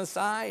 believed in the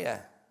Messiah.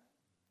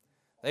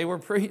 They were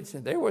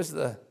preaching. They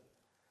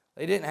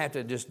didn't have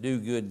to just do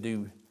good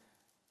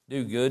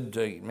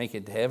to make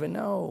it to heaven.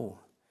 No.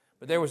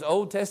 But there was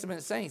Old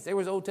Testament saints. There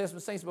was Old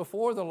Testament saints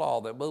before the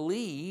law that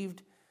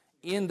believed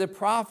in the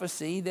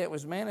prophecy that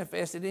was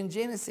manifested in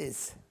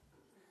Genesis.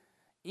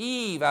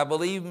 Eve,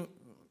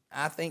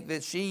 I think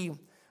that she,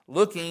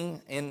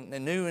 looking and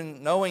knew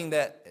and knowing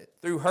that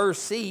through her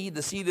seed,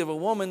 the seed of a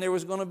woman, there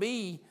was going to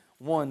be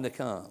one to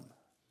come.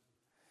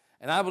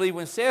 And I believe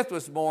when Seth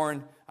was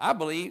born, I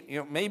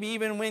believe, maybe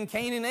even when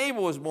Cain and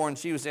Abel was born,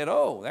 she said,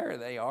 oh, there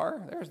they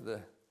are.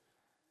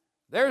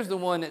 There's the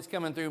one that's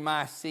coming through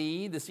my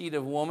seed, the seed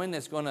of woman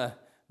that's going to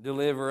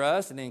deliver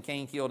us. And then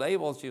Cain killed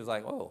Abel, and she was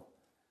like, oh.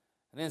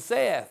 And then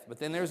Seth. But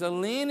then there's a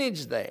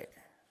lineage there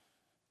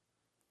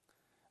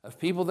of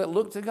people that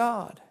look to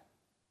God.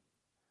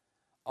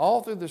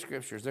 All through the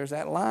Scriptures, there's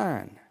that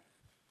line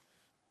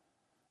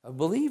of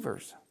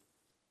believers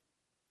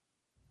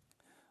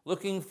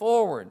looking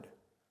forward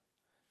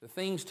to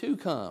things to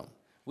come.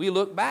 We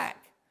look back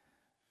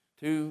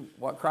to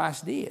what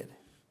Christ did.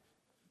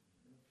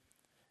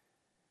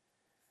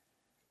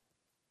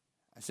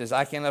 It says,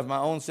 I can of my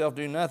own self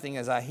do nothing.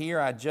 As I hear,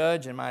 I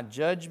judge, and my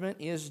judgment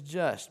is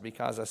just,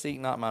 because I seek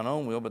not mine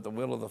own will, but the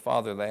will of the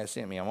Father that has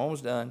sent me. I'm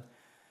almost done.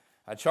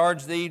 I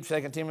charge thee,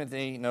 2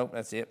 Timothy, nope,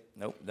 that's it.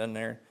 Nope, done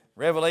there.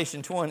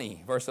 Revelation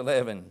 20, verse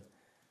 11.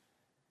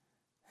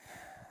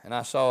 And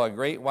I saw a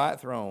great white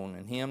throne,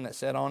 and him that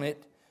sat on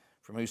it,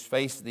 from whose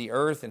face the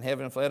earth and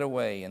heaven fled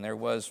away, and there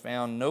was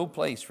found no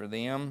place for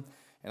them.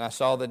 And I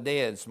saw the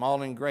dead,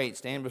 small and great,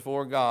 stand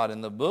before God,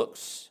 and the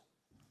books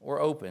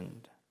were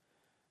opened.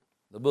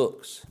 The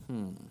books.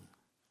 A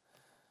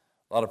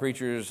lot of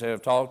preachers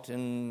have talked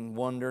and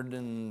wondered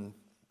and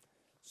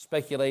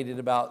speculated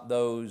about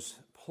those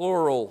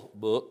plural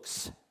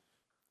books.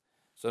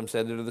 Some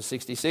said that there are the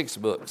 66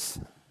 books.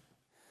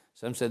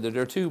 Some said that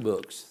there are 2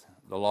 books,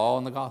 the law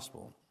and the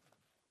gospel.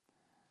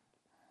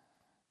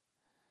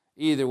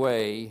 Either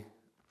way,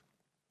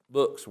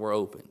 books were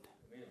opened.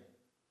 Amen.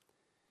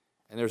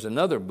 And there's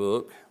another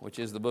book, which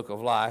is the book of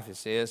life. It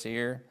says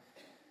here,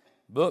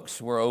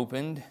 books were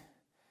opened.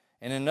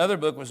 And another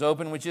book was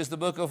opened, which is the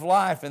book of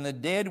life. And the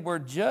dead were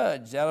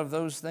judged out of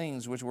those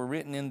things which were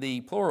written in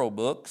the plural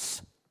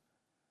books,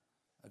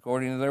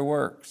 according to their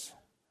works.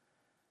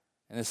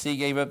 And the sea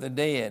gave up the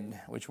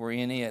dead which were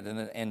in it,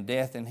 and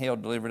death and hell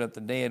delivered up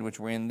the dead which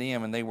were in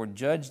them, and they were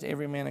judged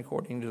every man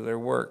according to their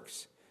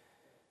works.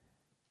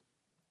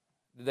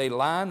 Did they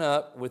line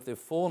up with the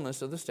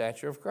fullness of the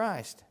stature of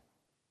Christ?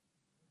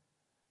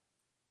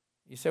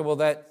 You say, well,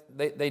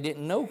 they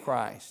didn't know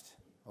Christ.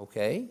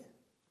 Okay.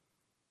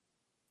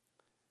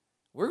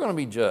 We're going to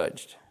be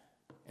judged.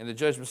 In the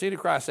judgment seat of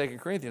Christ, 2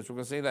 Corinthians, we're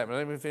going to see that. But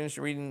let me finish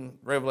reading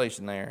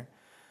Revelation there.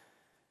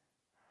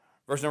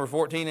 Verse number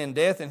 14, and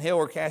death and hell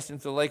were cast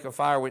into the lake of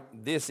fire.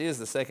 This is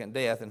the second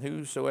death, and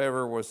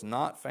whosoever was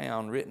not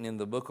found written in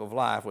the book of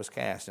life was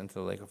cast into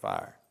the lake of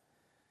fire.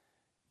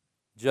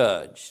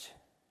 Judged.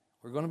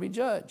 We're going to be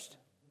judged.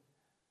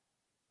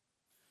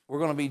 We're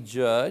going to be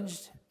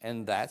judged,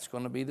 and that's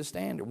going to be the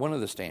standard. One of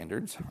the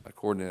standards,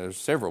 according to there's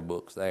several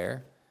books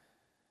there,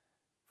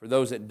 for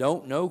those that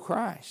don't know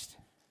Christ.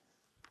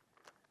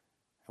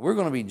 We're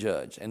going to be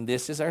judged, and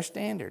this is our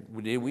standard.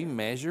 Did we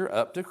measure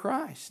up to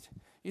Christ?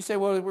 You say,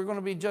 well, we're going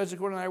to be judged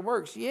according to our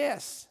works.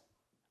 Yes,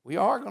 we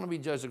are going to be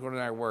judged according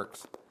to our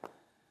works.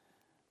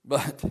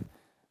 But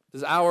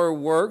does our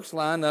works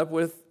line up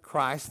with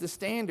Christ, the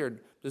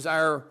standard? Does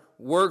our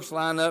works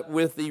line up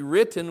with the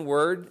written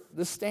word,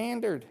 the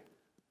standard?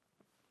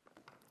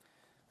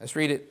 Let's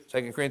read it,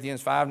 2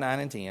 Corinthians 5, 9,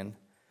 and 10,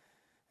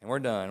 and we're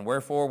done.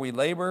 Wherefore we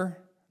labor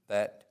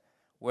that,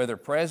 whether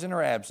present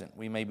or absent,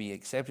 we may be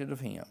accepted of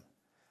him.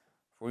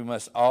 For we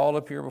must all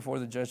appear before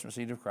the judgment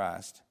seat of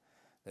Christ,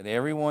 that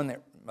everyone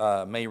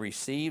that may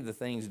receive the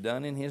things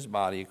done in his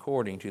body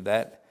according to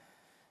that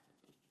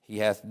he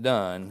hath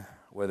done,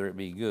 whether it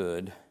be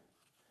good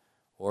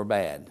or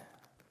bad.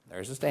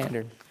 There's the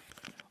standard.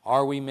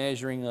 Are we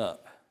measuring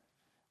up?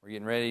 We're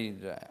getting ready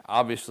to,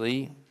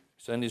 obviously,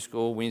 Sunday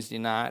school, Wednesday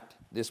night,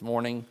 this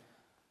morning,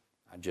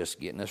 I'm just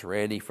getting us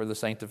ready for the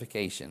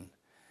sanctification.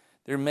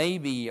 There may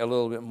be a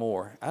little bit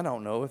more. I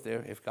don't know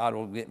if God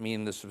will get me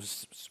in the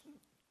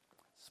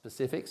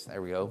specifics.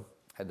 There we go.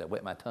 Had to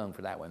wet my tongue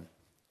for that one.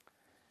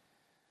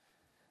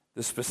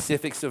 The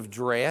specifics of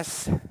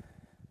dress.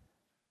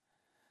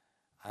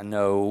 I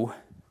know,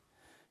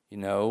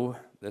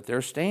 that there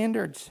are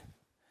standards.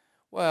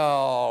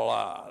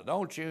 Well,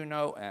 don't you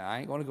know? And I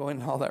ain't going to go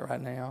into all that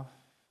right now.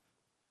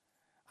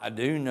 I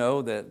do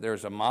know that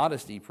there's a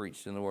modesty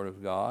preached in the Word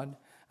of God.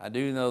 I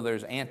do know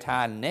there's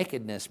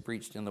anti-nakedness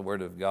preached in the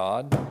Word of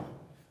God.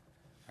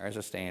 There's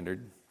a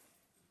standard.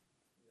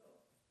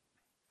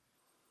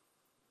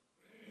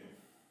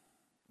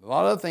 A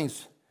lot of other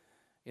things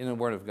in the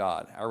Word of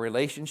God. Our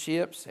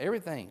relationships,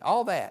 everything,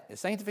 all that is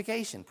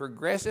sanctification,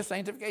 progressive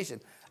sanctification,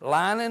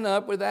 lining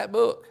up with that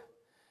book.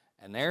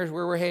 And there's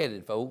where we're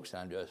headed, folks.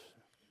 I'm just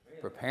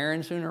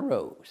preparing sooner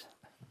rose.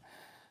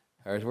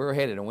 There's where we're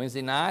headed on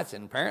Wednesday nights,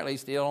 and apparently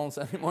still on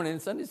Sunday morning in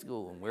Sunday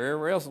school. And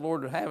wherever else the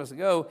Lord would have us to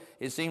go,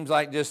 it seems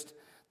like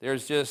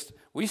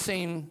we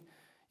seem,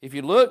 if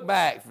you look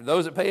back, for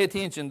those that pay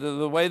attention to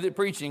the way that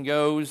preaching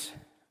goes,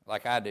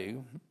 like I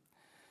do,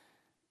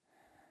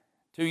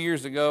 2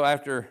 years ago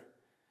after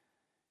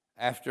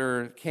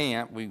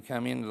camp, we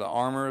come into the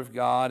armor of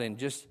God, and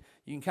you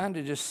can kind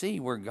of just see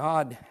where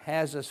God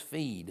has us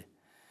feed.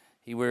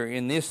 We're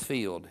in this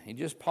field. He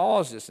just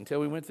paused us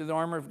until we went through the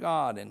armor of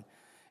God,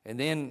 and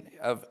then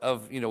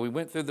we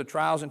went through the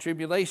trials and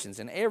tribulations,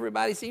 and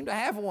everybody seemed to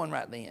have one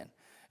right then.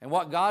 And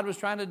what God was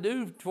trying to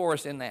do for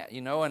us in that,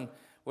 and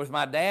with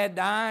my dad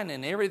dying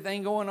and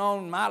everything going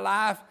on in my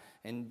life,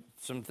 and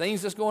some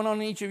things that's going on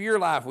in each of your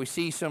life, we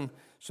see some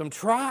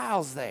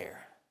trials there.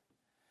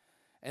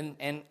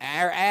 And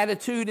our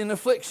attitude in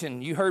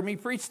affliction, you heard me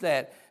preach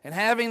that. And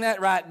having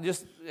that right,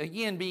 just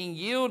again, being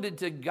yielded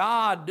to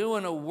God,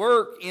 doing a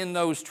work in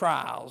those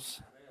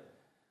trials.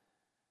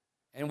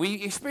 And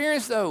we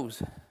experienced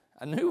those.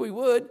 I knew we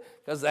would,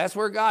 because that's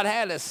where God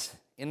had us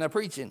in the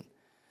preaching.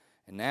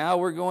 And now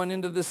we're going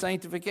into the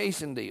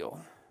sanctification deal.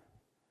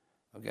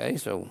 Okay,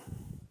 so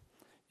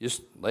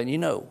just letting you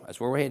know, that's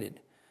where we're headed.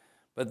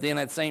 But then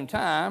at the same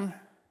time,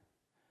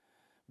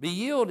 be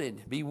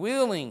yielded, be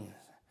willing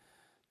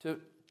to,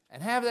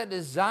 and have that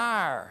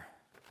desire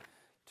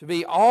to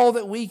be all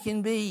that we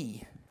can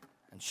be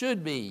and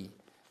should be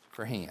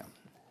for Him.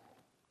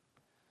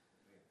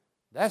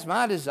 That's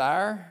my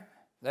desire.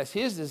 That's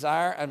His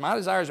desire. And my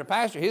desire as a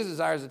pastor, His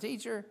desire as a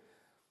teacher.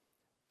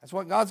 That's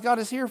what God's got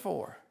us here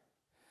for.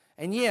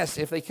 And yes,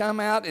 if they come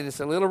out and it's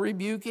a little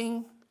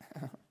rebuking,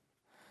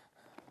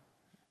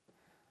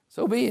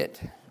 so be it.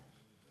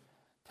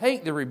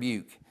 Take the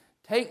rebuke.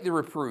 Take the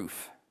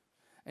reproof.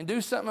 And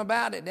do something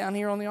about it down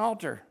here on the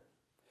altar.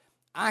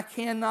 I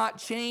cannot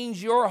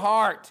change your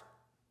heart.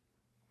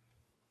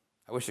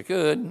 I wish I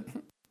could.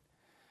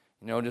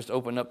 Just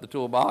open up the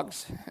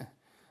toolbox.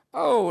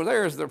 Oh,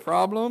 there's the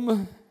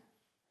problem.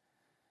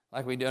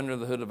 Like we do under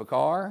the hood of a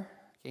car.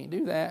 Can't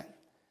do that.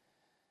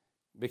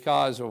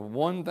 Because of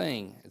one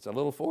thing. It's a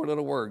little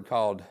four-letter word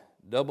called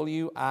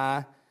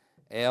W-I-L-L.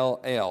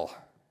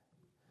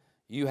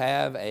 You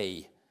have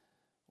a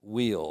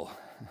will.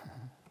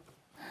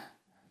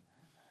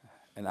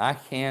 And I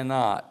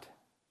cannot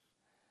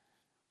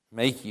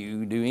make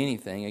you do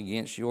anything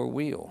against your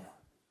will.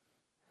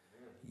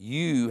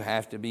 You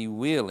have to be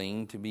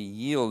willing to be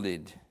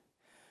yielded.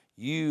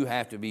 You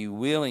have to be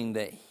willing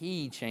that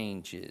He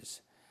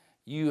changes.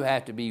 You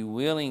have to be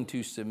willing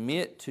to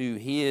submit to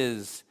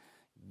His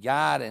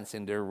guidance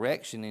and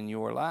direction in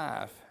your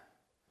life.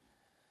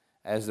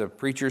 As the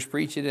preachers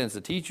preach it and as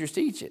the teachers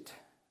teach it.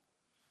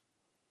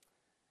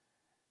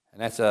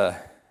 And that's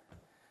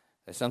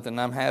something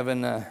I'm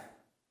having,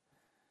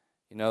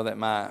 that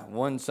my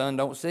one son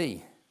don't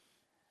see.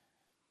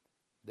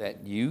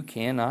 That you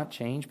cannot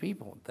change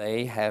people.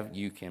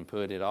 You can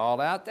put it all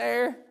out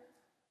there,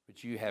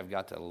 but you have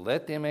got to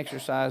let them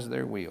exercise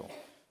their will.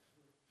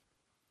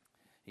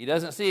 He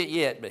doesn't see it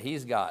yet, but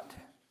he's got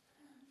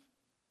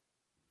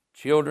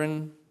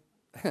children,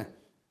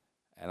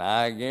 and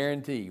I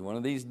guarantee one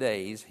of these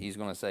days he's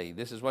going to say,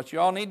 this is what you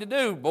all need to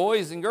do,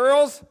 boys and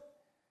girls.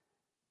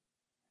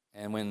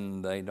 And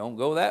when they don't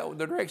go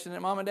the direction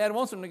that mom and dad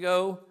wants them to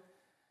go,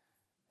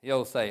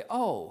 he'll say,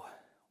 oh,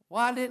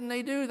 why didn't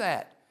they do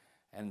that?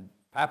 And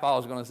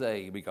Papa's going to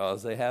say,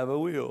 because they have a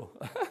will.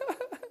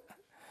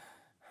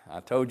 I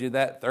told you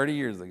that 30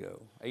 years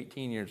ago,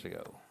 18 years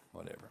ago,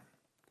 whatever.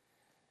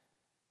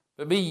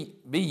 But be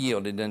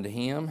yielded unto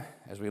him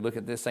as we look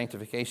at this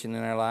sanctification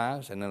in our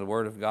lives and then the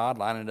Word of God,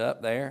 line it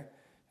up there.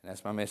 And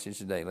that's my message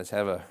today. Let's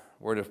have a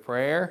word of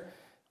prayer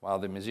while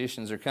the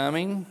musicians are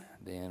coming.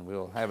 Then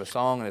we'll have a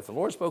song. And if the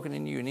Lord's spoken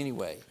in you in any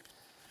way,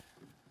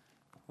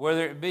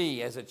 whether it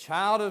be as a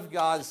child of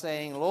God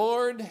saying,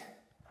 Lord,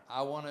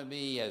 I want to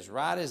be as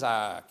right as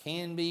I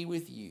can be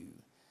with you.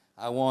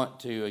 I want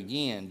to,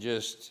 again,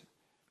 just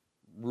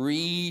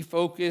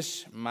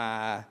refocus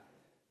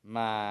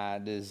my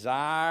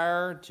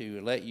desire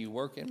to let you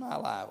work in my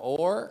life.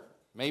 Or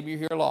maybe you're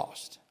here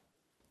lost.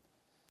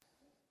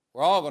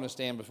 We're all going to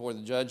stand before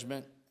the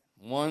judgment.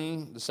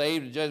 One, the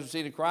saved, the judgment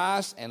seat of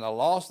Christ, and the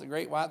lost, the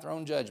great white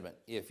throne judgment.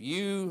 If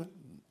you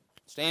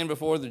stand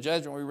before the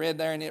judgment we read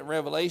there in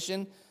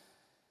Revelation,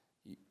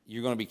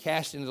 you're going to be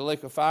cast into the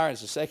lake of fire.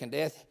 It's the second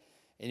death,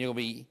 and you'll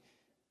be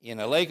in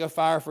a lake of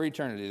fire for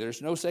eternity.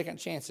 There's no second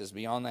chances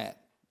beyond that.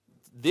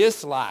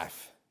 This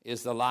life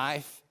is the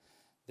life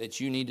that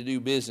you need to do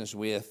business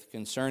with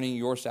concerning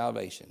your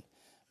salvation.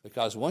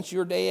 Because once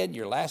you're dead,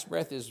 your last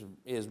breath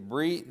is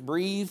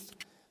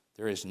breathed,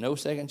 there is no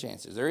second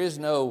chances. There is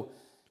no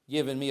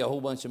giving me a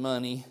whole bunch of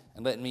money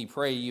and letting me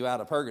pray you out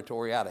of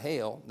purgatory, out of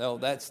hell. No,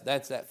 that's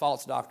that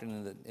false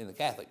doctrine in the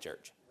Catholic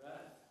Church.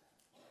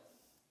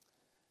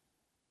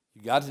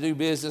 You got to do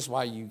business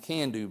while you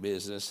can do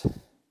business,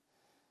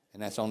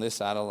 and that's on this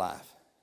side of life.